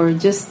Aliyah, or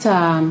just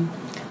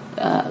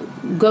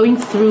going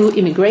through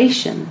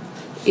immigration,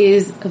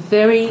 is a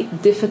very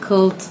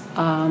difficult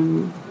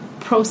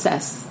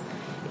process.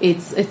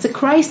 It's a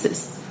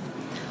crisis.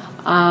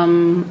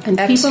 And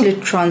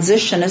absolute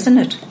transition, isn't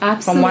it?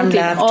 Absolutely. From one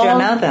life to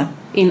another.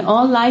 In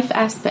all life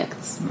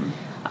aspects.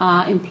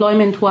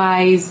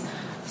 Employment-wise,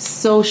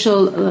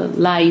 social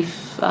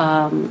life,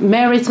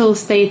 marital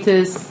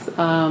status,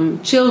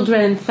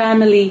 children,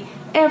 family,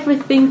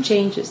 everything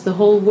changes. The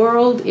whole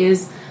world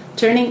is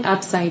turning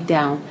upside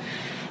down.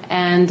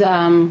 And,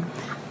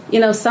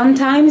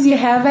 sometimes you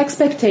have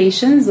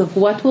expectations of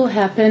what will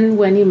happen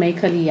when you make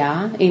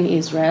Aliyah in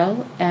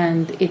Israel,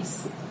 and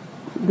it's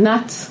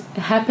not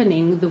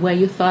happening the way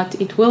you thought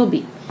it will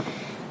be.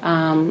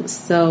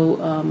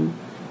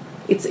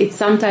 It's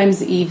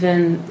sometimes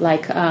even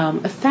like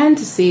a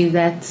fantasy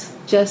that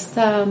just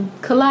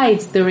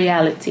collides the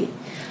reality.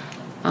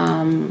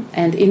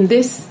 And in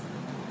this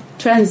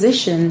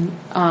transition,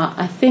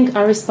 I think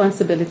our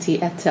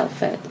responsibility at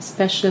Telfed,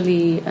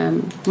 especially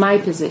my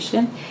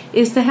position,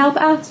 is to help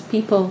out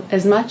people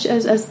as much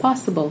as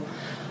possible.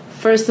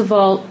 First of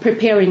all,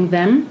 preparing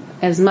them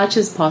as much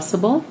as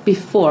possible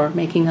before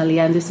making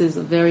Aliyah. And this is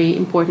a very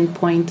important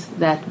point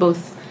that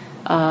both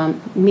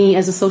me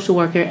as a social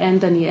worker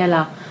and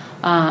Daniela,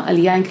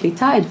 Aliyah and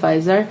Klita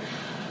advisor,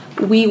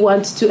 we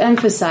want to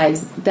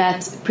emphasize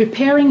that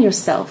preparing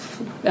oneself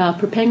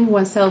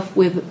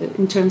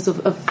in terms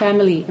of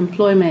family,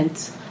 employment,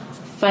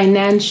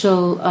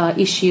 financial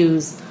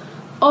issues,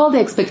 all the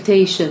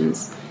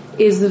expectations,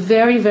 is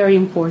very, very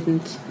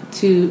important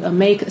to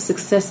make a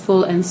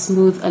successful and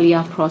smooth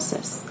Aliyah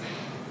process.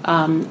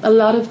 A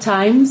lot of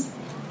times,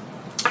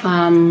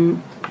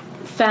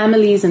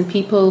 families and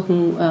people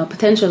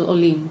potential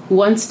olim who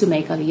wants to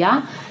make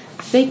Aliyah,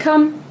 they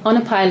come on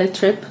a pilot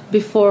trip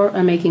before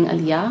making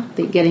Aliyah.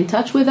 They get in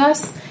touch with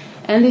us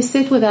and they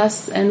sit with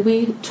us, and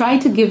we try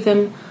to give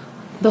them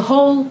the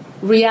whole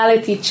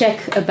reality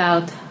check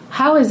about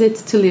how is it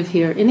to live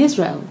here in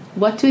Israel,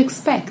 what to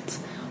expect,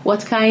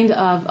 what kind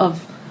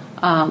of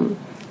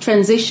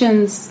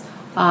transitions,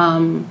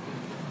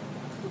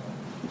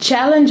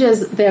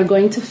 challenges they're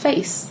going to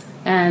face.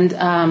 And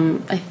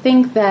I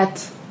think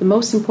that the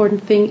most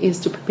important thing is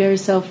to prepare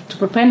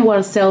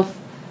yourself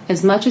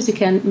as much as you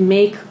can.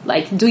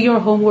 Do your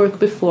homework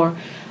before,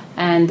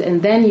 and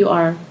then you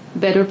are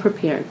better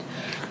prepared.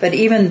 But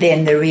even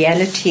then, the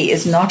reality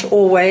is not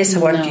always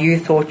what you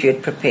thought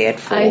you'd prepared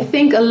for. I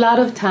think a lot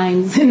of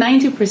times,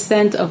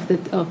 90% of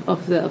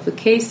the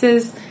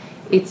cases,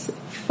 it's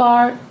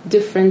far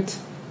different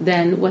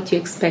than what you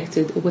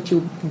expected, what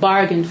you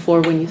bargained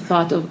for when you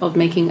thought of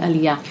making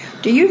Aliyah.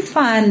 Do you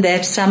find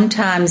that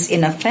sometimes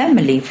in a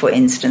family, for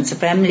instance, a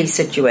family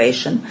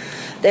situation,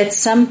 that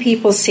some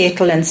people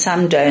settle and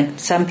some don't?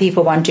 Some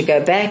people want to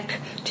go back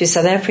to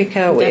South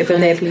Africa, wherever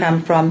they've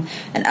come from,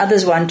 and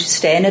others want to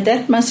stay, and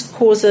that must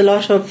cause a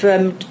lot of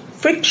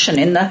friction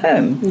in the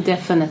home.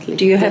 Definitely.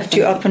 Do you have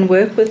to often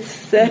work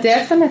with that?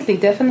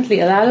 Definitely.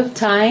 A lot of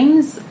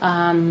times,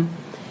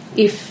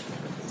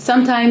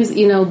 sometimes,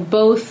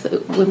 both,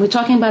 when we're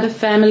talking about a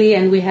family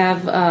and we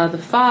have the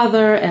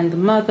father and the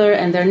mother,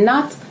 and they're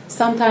not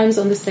sometimes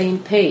on the same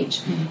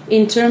page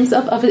in terms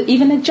of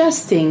even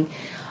adjusting.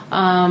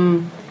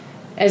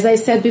 As I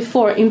said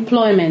before,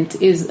 employment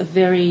is a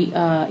very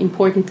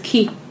important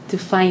key to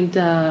find.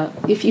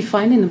 If you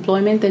find an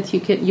employment that you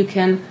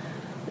can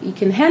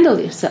handle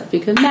yourself, you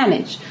can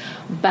manage.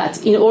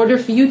 But in order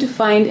for you to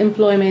find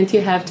employment,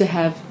 you have to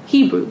have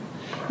Hebrew.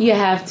 You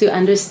have to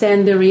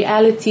understand the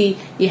reality.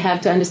 You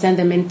have to understand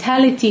the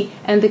mentality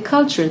and the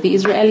culture. The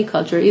Israeli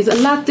culture is a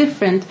lot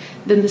different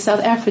than the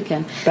South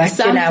African. But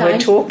we're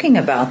talking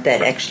about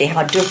that, actually,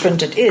 how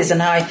different it is,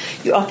 and how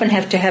you often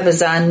have to have a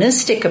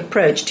Zionistic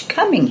approach to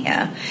coming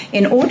here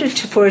in order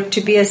for it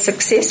to be a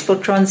successful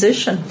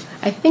transition.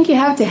 I think you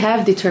have to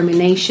have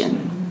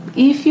determination.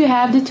 If you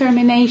have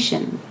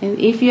determination, and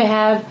if you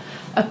have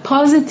a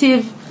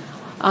positive,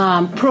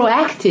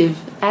 proactive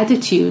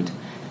attitude,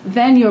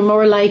 then you're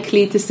more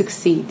likely to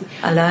succeed.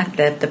 I like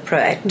that, the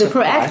proactive. The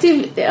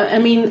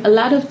proactive, a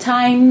lot of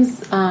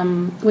times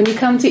when you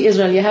come to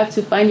Israel, you have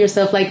to find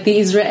yourself like the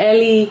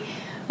Israeli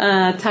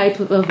type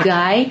of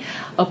guy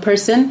or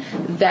person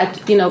that,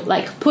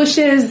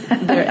 pushes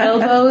their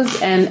elbows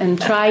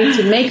and try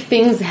to make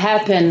things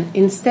happen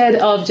instead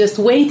of just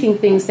waiting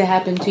things to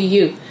happen to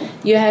you.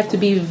 You have to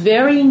be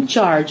very in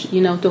charge,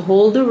 to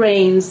hold the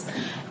reins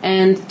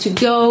and to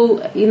go,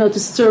 to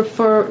search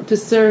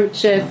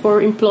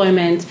for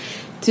employment,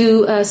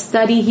 to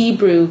study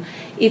Hebrew.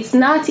 It's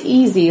not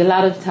easy a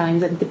lot of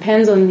times. It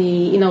depends on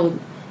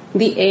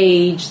the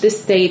age, the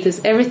status.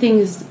 Everything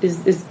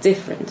is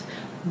different.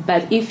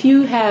 But if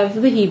you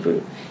have the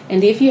Hebrew,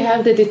 and if you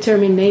have the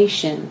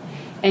determination,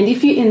 and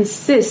if you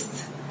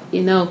insist,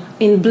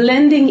 in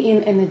blending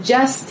in and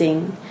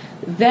adjusting,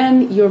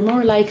 then you're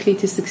more likely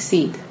to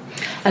succeed.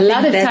 A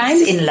lot of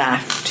times in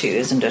life too,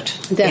 isn't it?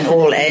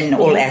 Definitely. In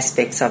all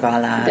aspects of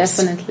our lives.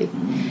 Definitely.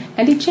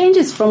 And it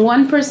changes from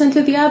one person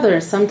to the other.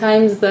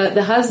 Sometimes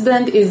the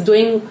husband is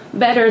doing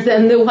better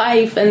than the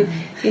wife, and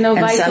vice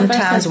versa.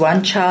 Sometimes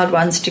one child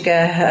wants to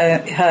go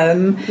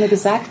home.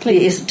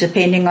 Exactly.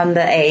 Depending on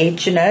the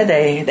age,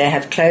 they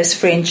have close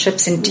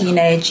friendships in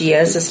teenage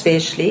years,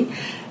 especially.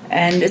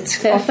 And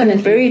it's often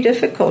very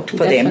difficult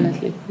for them.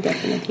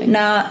 Definitely.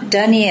 Now,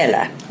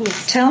 Daniela,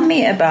 tell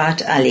me about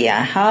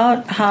Aliyah.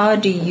 How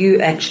do you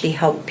actually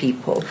help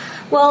people?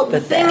 Well, the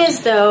thing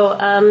is, though,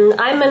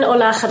 I'm an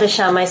Ola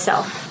Chadasha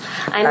myself.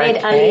 I made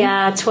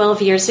Aliyah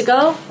 12 years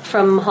ago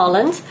from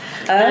Holland.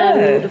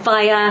 I'm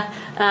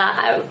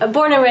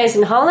born and raised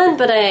in Holland,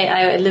 but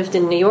I lived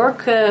in New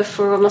York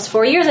for almost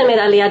 4 years. I made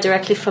Aliyah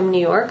directly from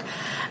New York.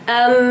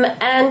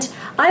 And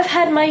I've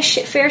had my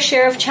fair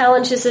share of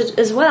challenges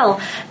as well,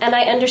 and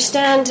I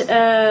understand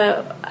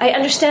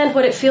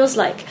what it feels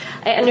like.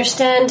 I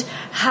understand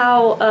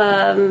how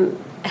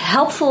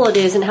helpful it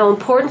is and how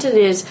important it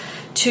is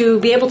to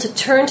be able to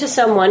turn to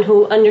someone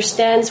who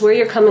understands where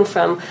you're coming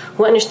from,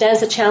 who understands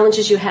the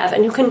challenges you have,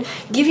 and who can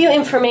give you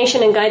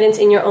information and guidance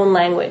in your own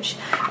language.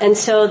 And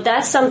so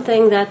that's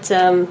something that's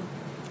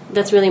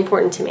really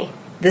important to me.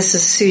 This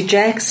is Sue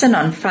Jackson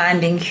on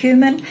Finding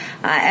Human.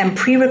 I am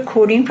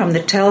pre-recording from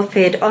the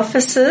Telfed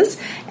offices,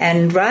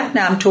 and right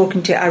now I'm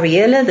talking to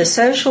Ariella, the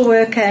social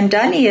worker, and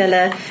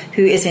Daniela,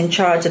 who is in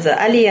charge of the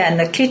Aliyah and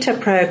the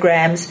Klita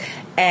programs.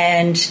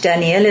 And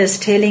Daniela is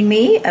telling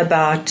me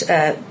about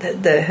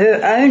her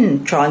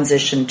own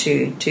transition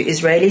to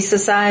Israeli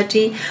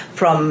society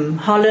from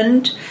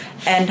Holland,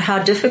 and how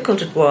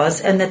difficult it was,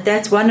 and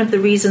that's one of the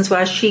reasons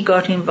why she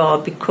got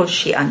involved, because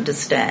she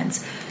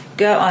understands.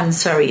 Go on,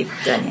 sorry,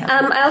 Danielle.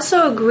 I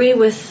also agree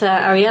with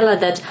Ariella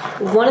that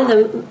one of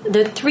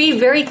the three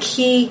very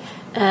key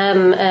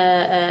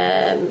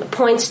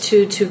points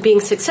to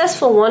being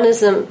successful. One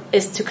is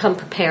to come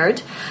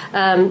prepared,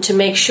 to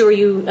make sure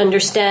you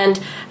understand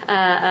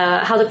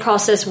how the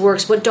process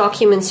works, what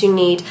documents you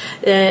need,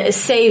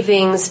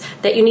 savings,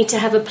 that you need to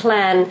have a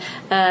plan,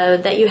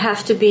 that you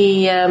have to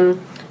be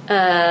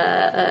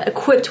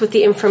equipped with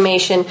the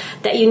information,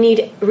 that you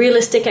need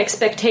realistic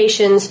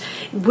expectations.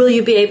 Will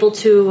you be able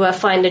to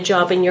find a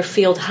job in your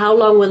field? How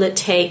long will it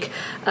take?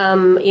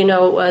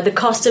 The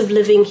cost of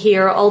living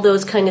here, all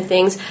those kind of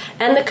things,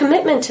 and the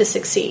commitment to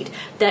succeed.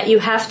 That you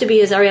have to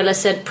be, as Ariella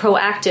said,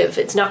 proactive.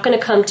 It's not going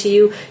to come to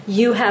you.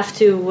 You have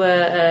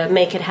to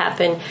make it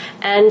happen,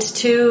 and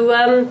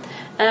to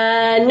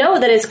know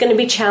that it's going to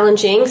be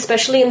challenging,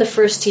 especially in the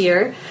first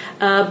year.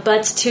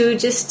 But to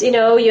just,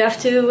 you have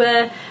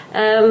to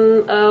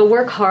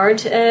work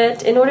hard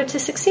in order to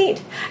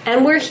succeed.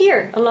 And we're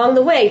here along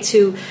the way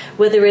to,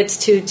 whether it's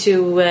to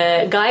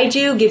guide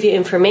you, give you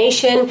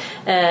information,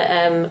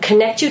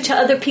 connect you to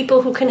other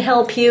people who can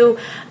help you,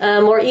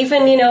 or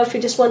even, if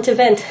you just want to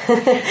vent.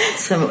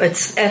 So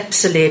it's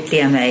absolutely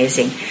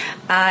amazing.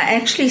 I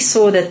actually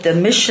saw that the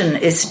mission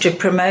is to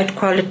promote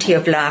quality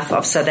of life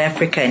of South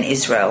Africa and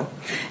Israel,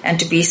 and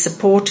to be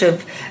supporting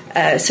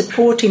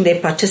their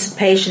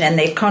participation and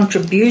their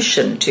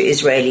contribution to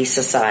Israeli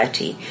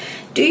society.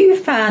 Do you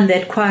find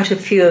that quite a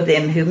few of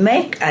them who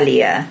make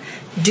Aliyah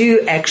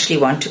do actually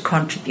want to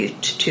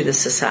contribute to the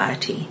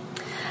society?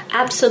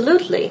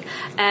 Absolutely.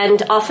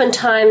 And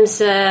oftentimes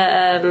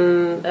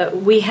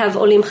we have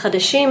Olim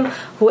Chadashim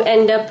who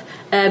end up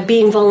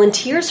being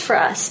volunteers for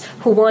us,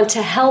 who want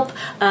to help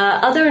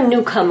other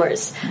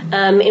newcomers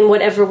in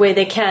whatever way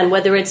they can,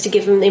 whether it's to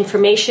give them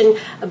information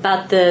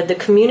about the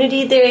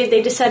community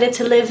they decided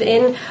to live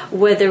in,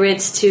 whether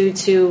it's to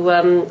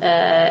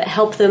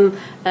help them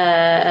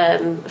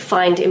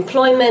find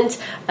employment,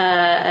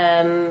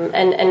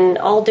 and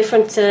all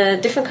different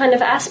kind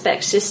of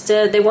aspects. Just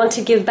they want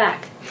to give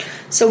back.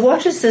 So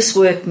what does this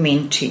work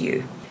mean to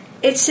you?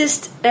 It's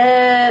just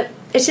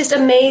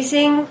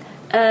amazing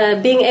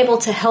being able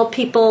to help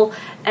people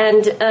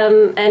and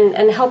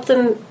help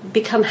them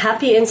become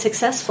happy and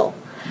successful,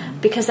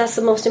 because that's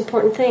the most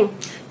important thing.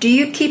 Do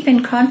you keep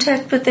in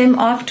contact with them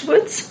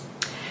afterwards?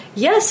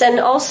 Yes, and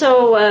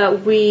also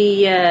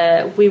we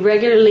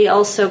regularly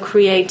also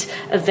create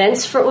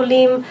events for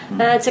Olim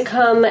to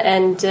come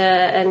and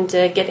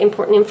get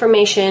important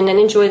information and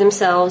enjoy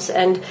themselves.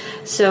 And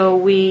so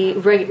we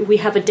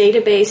have a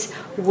database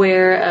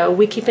where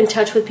we keep in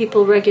touch with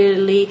people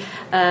regularly.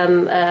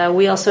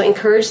 We also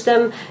encourage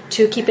them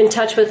to keep in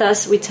touch with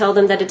us. We tell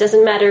them that it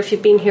doesn't matter if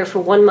you've been here for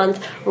 1 month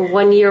or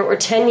 1 year or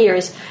 10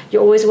 years.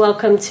 You're always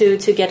welcome to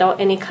get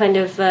any kind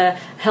of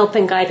help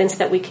and guidance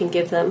that we can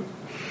give them.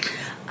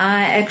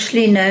 I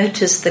actually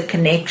noticed the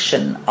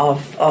connection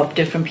of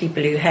different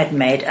people who had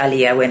made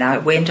Aliyah when I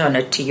went on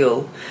a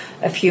tiyul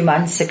a few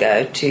months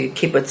ago to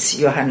Kibbutz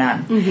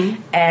Yohanan.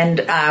 Mm-hmm.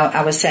 And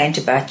I was saying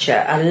to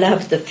Batya, I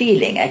love the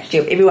feeling actually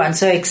of everyone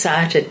so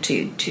excited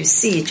to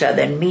see each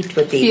other and meet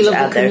with each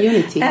other. The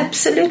community.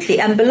 Absolutely,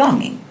 and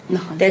belonging. No.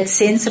 That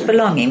sense of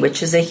belonging,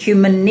 which is a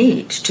human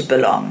need to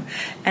belong.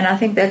 And I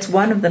think that's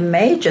one of the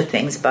major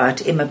things about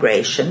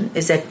immigration,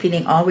 is that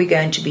feeling, are we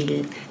going to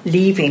be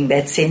leaving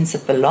that sense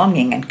of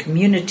belonging and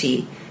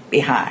community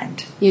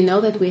behind? You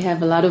know that we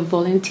have a lot of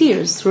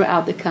volunteers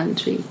throughout the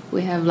country.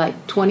 We have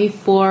like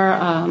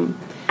 24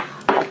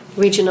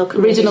 regional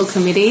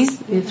committees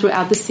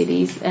throughout the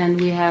cities, and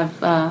we have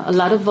a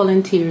lot of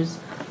volunteers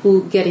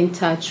who get in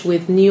touch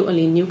with new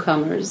Olim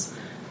newcomers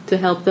to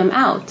help them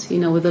out,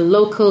 with the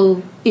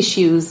local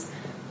issues.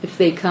 If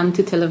they come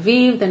to Tel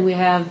Aviv, then we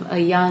have a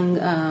young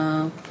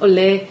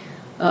Ole,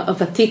 a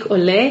Vatik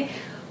Ole,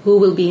 who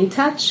will be in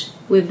touch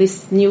with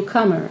this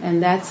newcomer,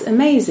 and that's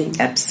amazing.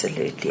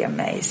 Absolutely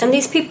amazing. And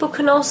these people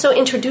can also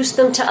introduce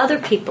them to other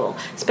people,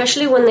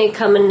 especially when they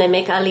come and they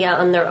make Aliyah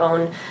on their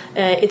own.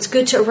 It's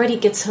good to already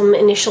get some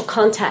initial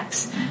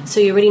contacts, so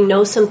you already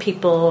know some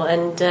people,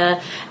 and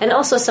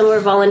also some of our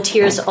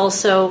volunteers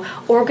also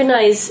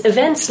organize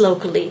events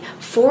locally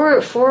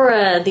for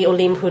the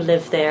Olim who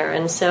live there,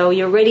 and so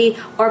you already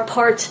are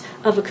part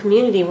of a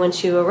community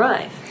once you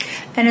arrive.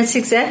 And it's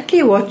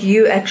exactly what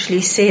you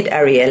actually said,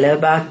 Ariella,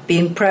 about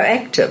being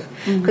proactive.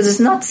 Because it's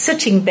not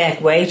sitting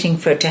back waiting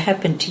for it to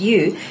happen to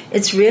you.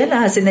 It's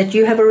realizing that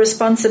you have a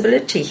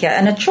responsibility here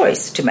and a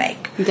choice to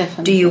make.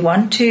 Definitely. Do you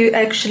want to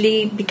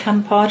actually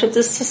become part of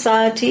this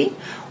society,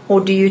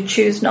 or do you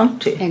choose not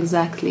to?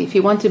 Exactly. If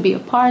you want to be a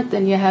part,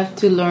 then you have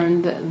to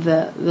learn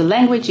the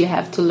language, you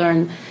have to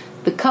learn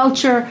the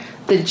culture,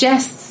 the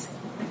jests.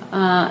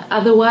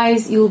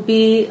 Otherwise, you'll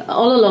be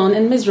all alone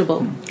and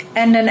miserable.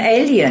 And an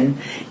alien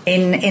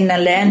in a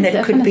land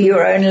that could be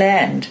your own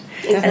land.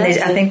 Exactly.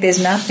 And I think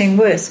there's nothing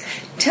worse.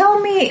 Tell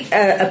me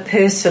a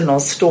personal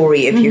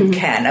story, if you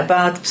can,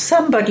 about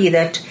somebody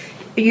that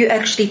you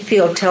actually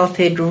feel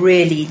Telfed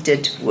really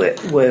did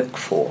work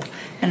for,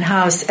 and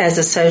how, as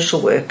a social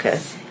worker,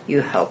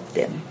 you helped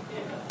them.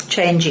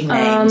 Changing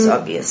names,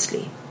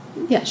 obviously.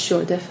 Yeah,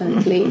 sure,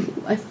 definitely.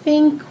 I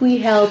think we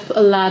help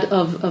a lot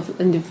of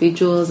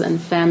individuals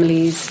and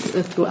families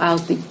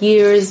throughout the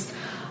years.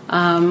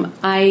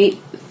 I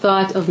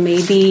thought of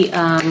maybe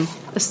a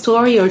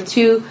story or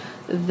two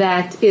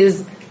that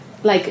is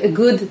like a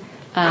good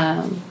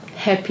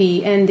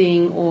happy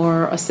ending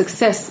or a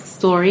success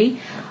story.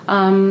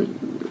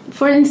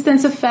 For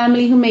instance, a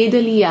family who made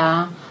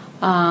Aliyah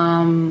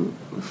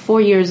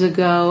 4 years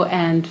ago,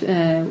 and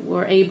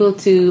were able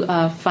to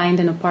find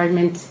an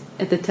apartment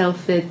at the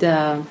Telfed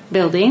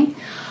building.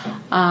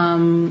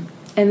 And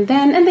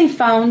they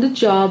found a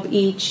job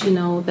each,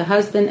 the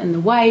husband and the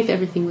wife.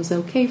 Everything was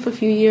okay for a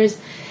few years.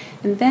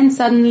 And then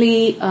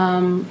suddenly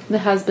the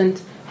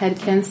husband had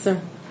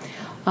cancer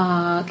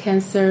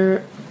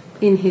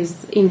in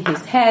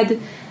his head,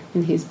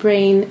 in his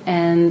brain,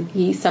 and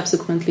he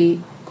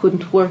subsequently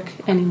couldn't work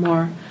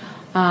anymore.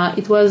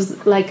 It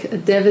was like a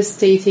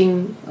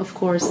devastating, of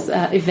course,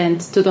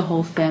 event to the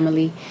whole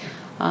family.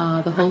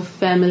 The whole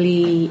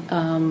family,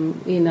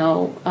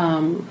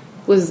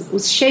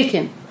 was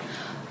shaken.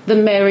 The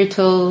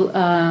marital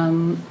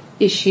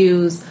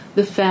issues,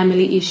 the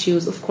family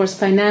issues, of course,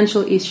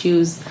 financial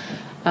issues.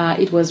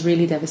 It was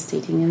really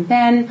devastating. And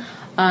then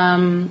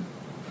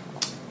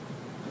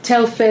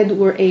Telfed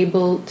were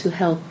able to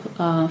help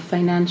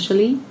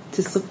financially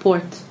to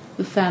support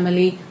the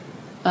family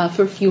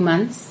for a few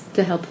months,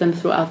 to help them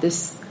throughout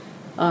this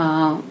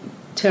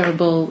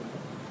terrible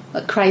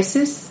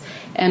crisis.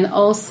 And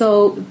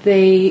also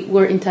they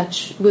were in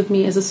touch with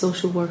me as a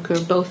social worker,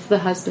 both the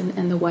husband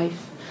and the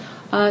wife,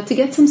 to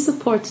get some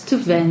support, to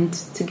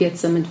vent, to get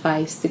some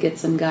advice, to get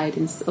some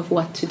guidance of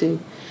what to do.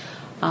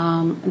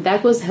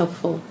 That was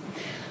helpful.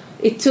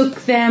 It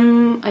took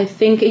them, I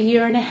think, 1.5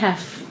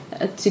 years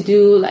to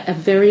do a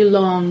very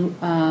long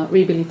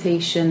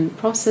rehabilitation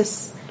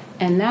process.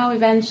 And now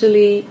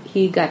eventually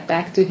he got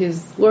back to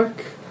his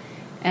work,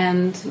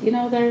 and,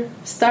 they're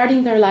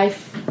starting their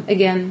life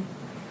again.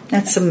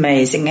 That's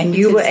amazing. And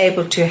you were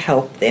able to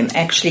help them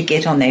actually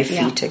get on their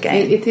feet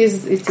again. It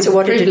is so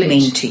what did it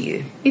mean to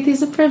you? It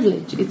is a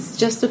privilege. It's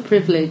just a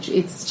privilege.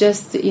 It's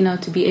just,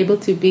 to be able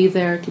to be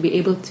there, to be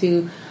able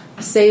to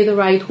say the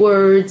right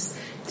words,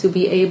 to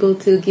be able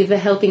to give a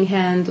helping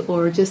hand,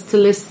 or just to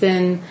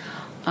listen.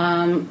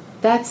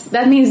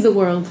 That means the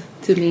world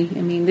to me.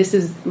 I mean, this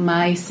is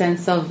my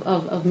sense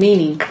of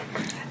meaning.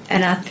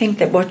 And I think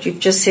that what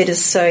you've just said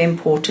is so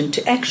important,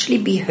 to actually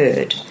be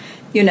heard.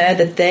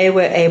 That they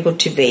were able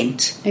to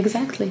vent.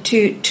 Exactly.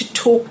 To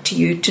talk to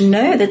you, to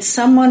know that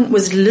someone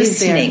was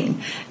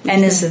listening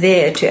and is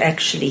there to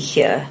actually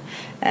hear.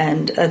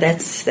 And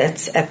that's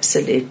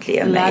absolutely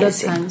amazing. A lot of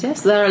times,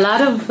 yes. There are a lot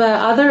of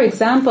other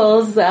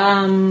examples,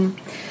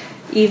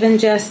 even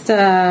just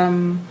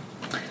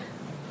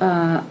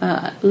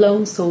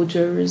lone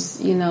soldiers.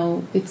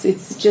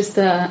 It's just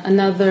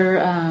another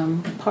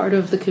part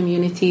of the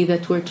community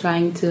that we're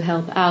trying to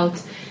help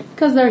out,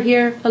 because they're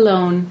here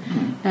alone,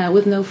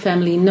 with no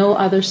family, no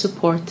other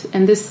support.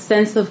 And this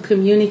sense of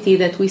community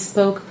that we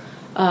spoke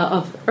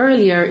of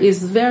earlier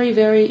is very,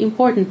 very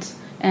important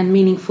and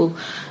meaningful.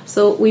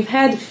 So we've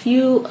had a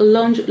few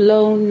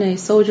lone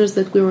soldiers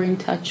that we were in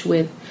touch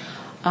with,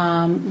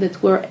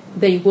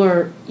 they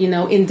were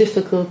in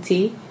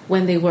difficulty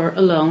when they were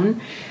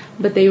alone,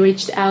 but they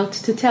reached out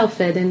to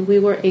Telfed, and we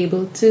were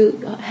able to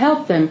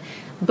help them,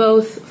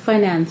 both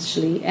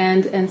financially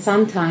and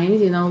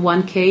sometimes,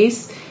 one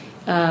case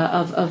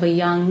of a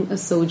young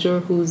soldier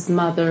whose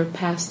mother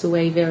passed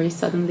away very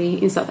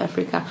suddenly in South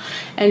Africa,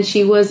 and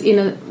she was in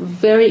a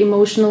very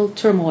emotional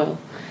turmoil,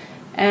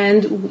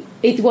 and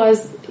it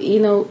was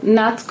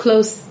not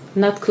close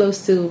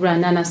to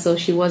Ra'anana, so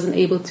she wasn't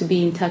able to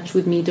be in touch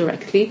with me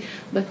directly,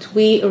 but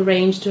we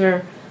arranged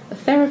her a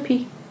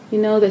therapy,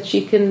 that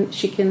she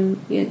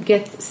can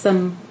get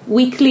some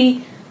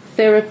weekly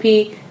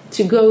therapy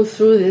to go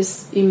through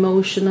this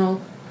emotional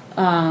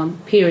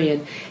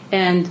period.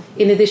 And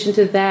in addition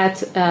to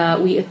that,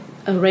 we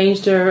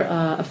arranged her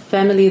a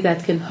family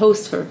that can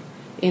host her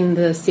in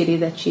the city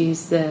that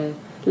she's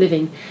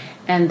living,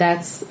 and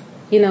that's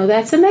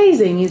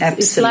amazing.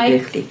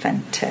 Absolutely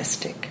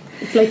fantastic.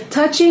 It's like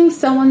touching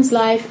someone's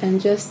life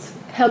and just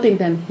helping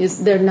them.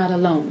 They're not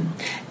alone.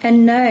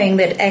 And knowing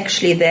that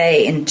actually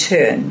they, in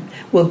turn,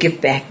 will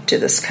give back to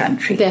this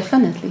country.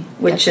 Definitely.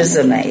 Which is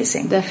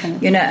amazing.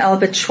 Definitely.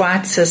 Albert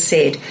Schweitzer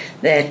said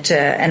that,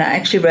 and I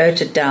actually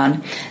wrote it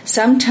down,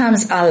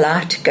 sometimes our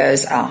light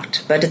goes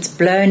out, but it's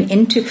blown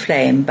into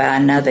flame by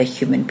another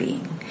human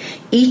being.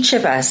 Each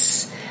of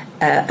us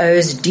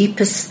owes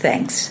deepest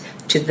thanks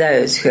to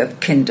those who have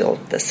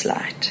kindled this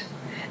light.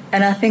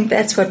 And I think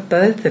that's what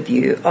both of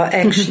you are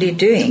actually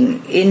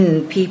doing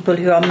in people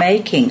who are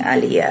making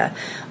Aliyah.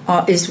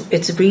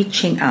 It's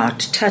reaching out,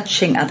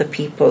 touching other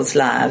people's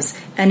lives,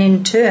 and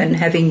in turn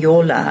having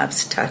your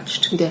lives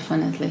touched.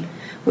 Definitely.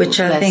 Which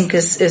I think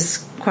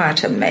is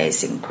quite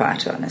amazing,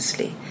 quite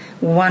honestly.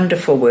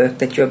 Wonderful work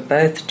that you're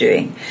both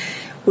doing.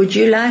 Would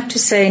you like to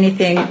say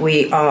anything?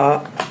 We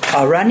are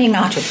running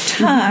out of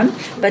time,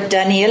 but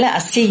Daniela, I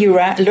see you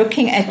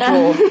looking at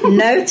your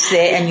notes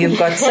there, and you've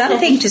got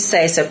something to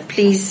say, so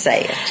please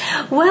say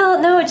it. Well,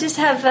 no, I just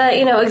have,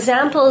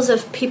 examples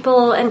of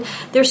people, and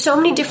there's so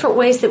many different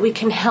ways that we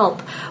can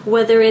help,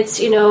 whether it's,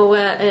 an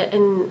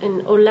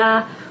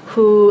Ola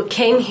who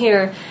came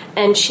here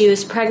and she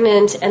was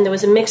pregnant and there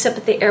was a mix-up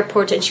at the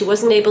airport and she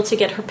wasn't able to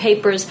get her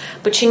papers,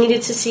 but she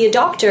needed to see a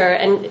doctor,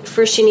 and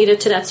first she needed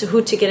to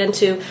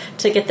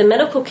get the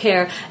medical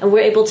care, and we're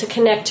able to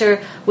connect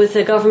her with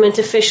a government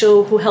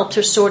official who helped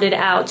her sort it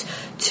out,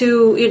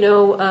 to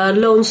a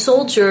lone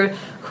soldier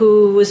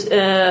who was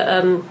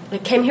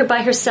came here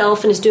by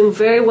herself and is doing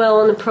very well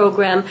on the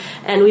program.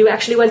 And we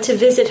actually went to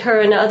visit her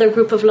and another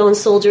group of lone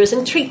soldiers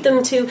and treat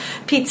them to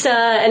pizza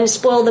and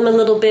spoil them a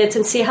little bit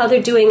and see how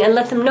they're doing, and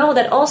let them know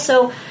that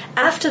also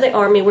after the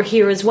army we're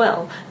here as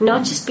well,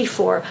 not just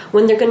before,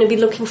 when they're going to be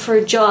looking for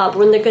a job,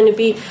 when they're going to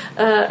be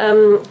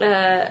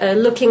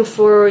looking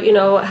for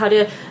how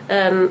to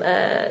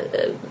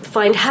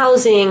find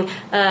housing,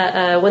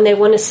 when they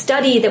want to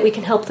study, that we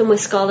can help them with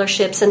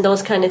scholarships and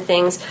those kind of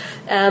things.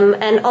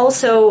 And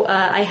also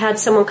I had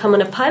someone come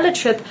on a pilot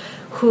trip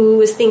who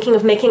was thinking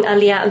of making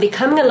Aliyah and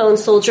becoming a lone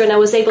soldier, and I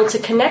was able to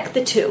connect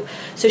the two.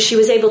 So she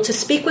was able to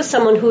speak with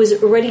someone who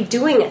is already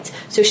doing it,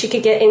 so she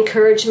could get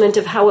encouragement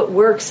of how it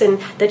works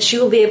and that she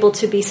will be able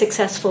to be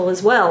successful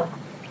as well.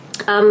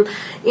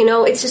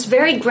 It's just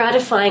very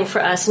gratifying for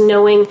us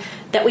knowing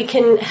that we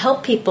can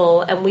help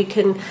people and we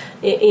can,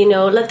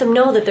 let them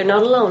know that they're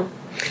not alone.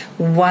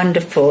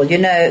 Wonderful.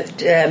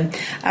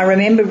 I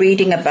remember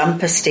reading a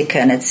bumper sticker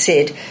and it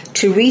said,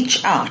 to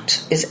reach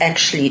out is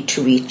actually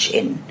to reach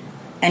in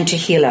and to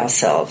heal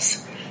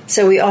ourselves.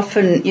 So we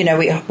often,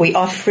 we're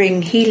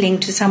offering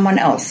healing to someone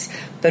else,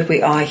 but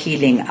we are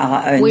healing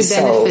our own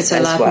souls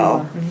as well.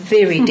 More.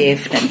 Very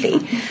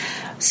definitely.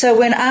 So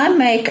when I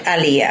make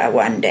Aliyah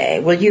one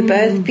day, will you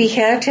both be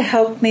here to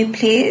help me,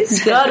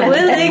 please? God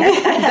willing.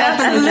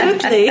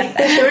 Absolutely.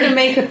 Sure to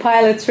make a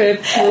pilot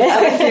trip.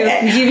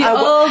 Give you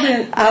all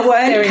the I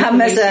won't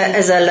come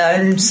as a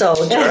lone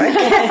soldier.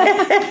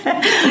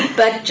 Okay?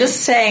 But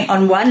just saying,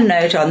 on one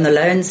note, on the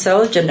lone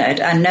soldier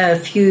note, I know a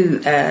few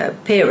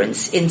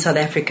parents in South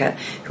Africa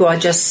who are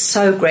just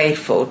so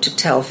grateful to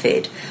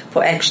Telfed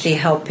for actually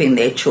helping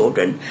their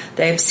children.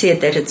 They've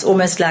said that it's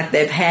almost like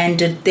they've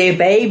handed their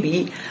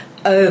baby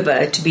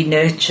over to be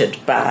nurtured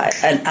by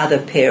other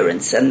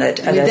parents, and that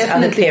those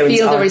other parents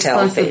feel are the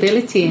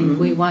responsibility, and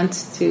we want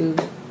to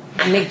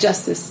make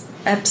justice.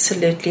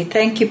 Absolutely.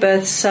 Thank you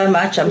both so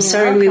much. I'm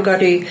sorry we've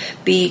got to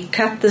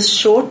cut this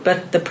short,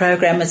 but the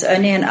program is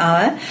only an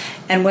hour.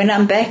 And when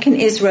I'm back in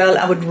Israel,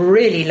 I would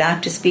really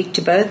like to speak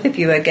to both of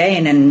you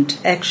again and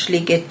actually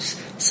get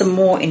some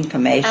more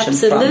information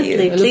from you.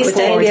 Please would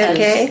that be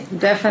okay?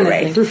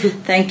 Definitely. Great.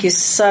 Thank you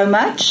so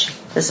much.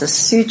 This is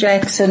Sue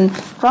Jackson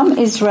from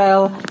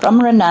Israel, from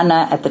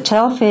Renana at the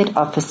Telfed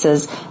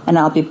offices, and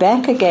I'll be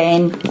back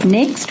again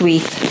next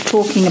week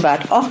talking about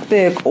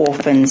Ochberg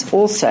orphans,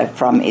 also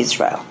from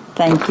Israel.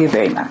 Thank you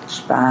very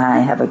much. Bye.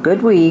 Have a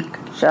good week.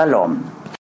 Shalom.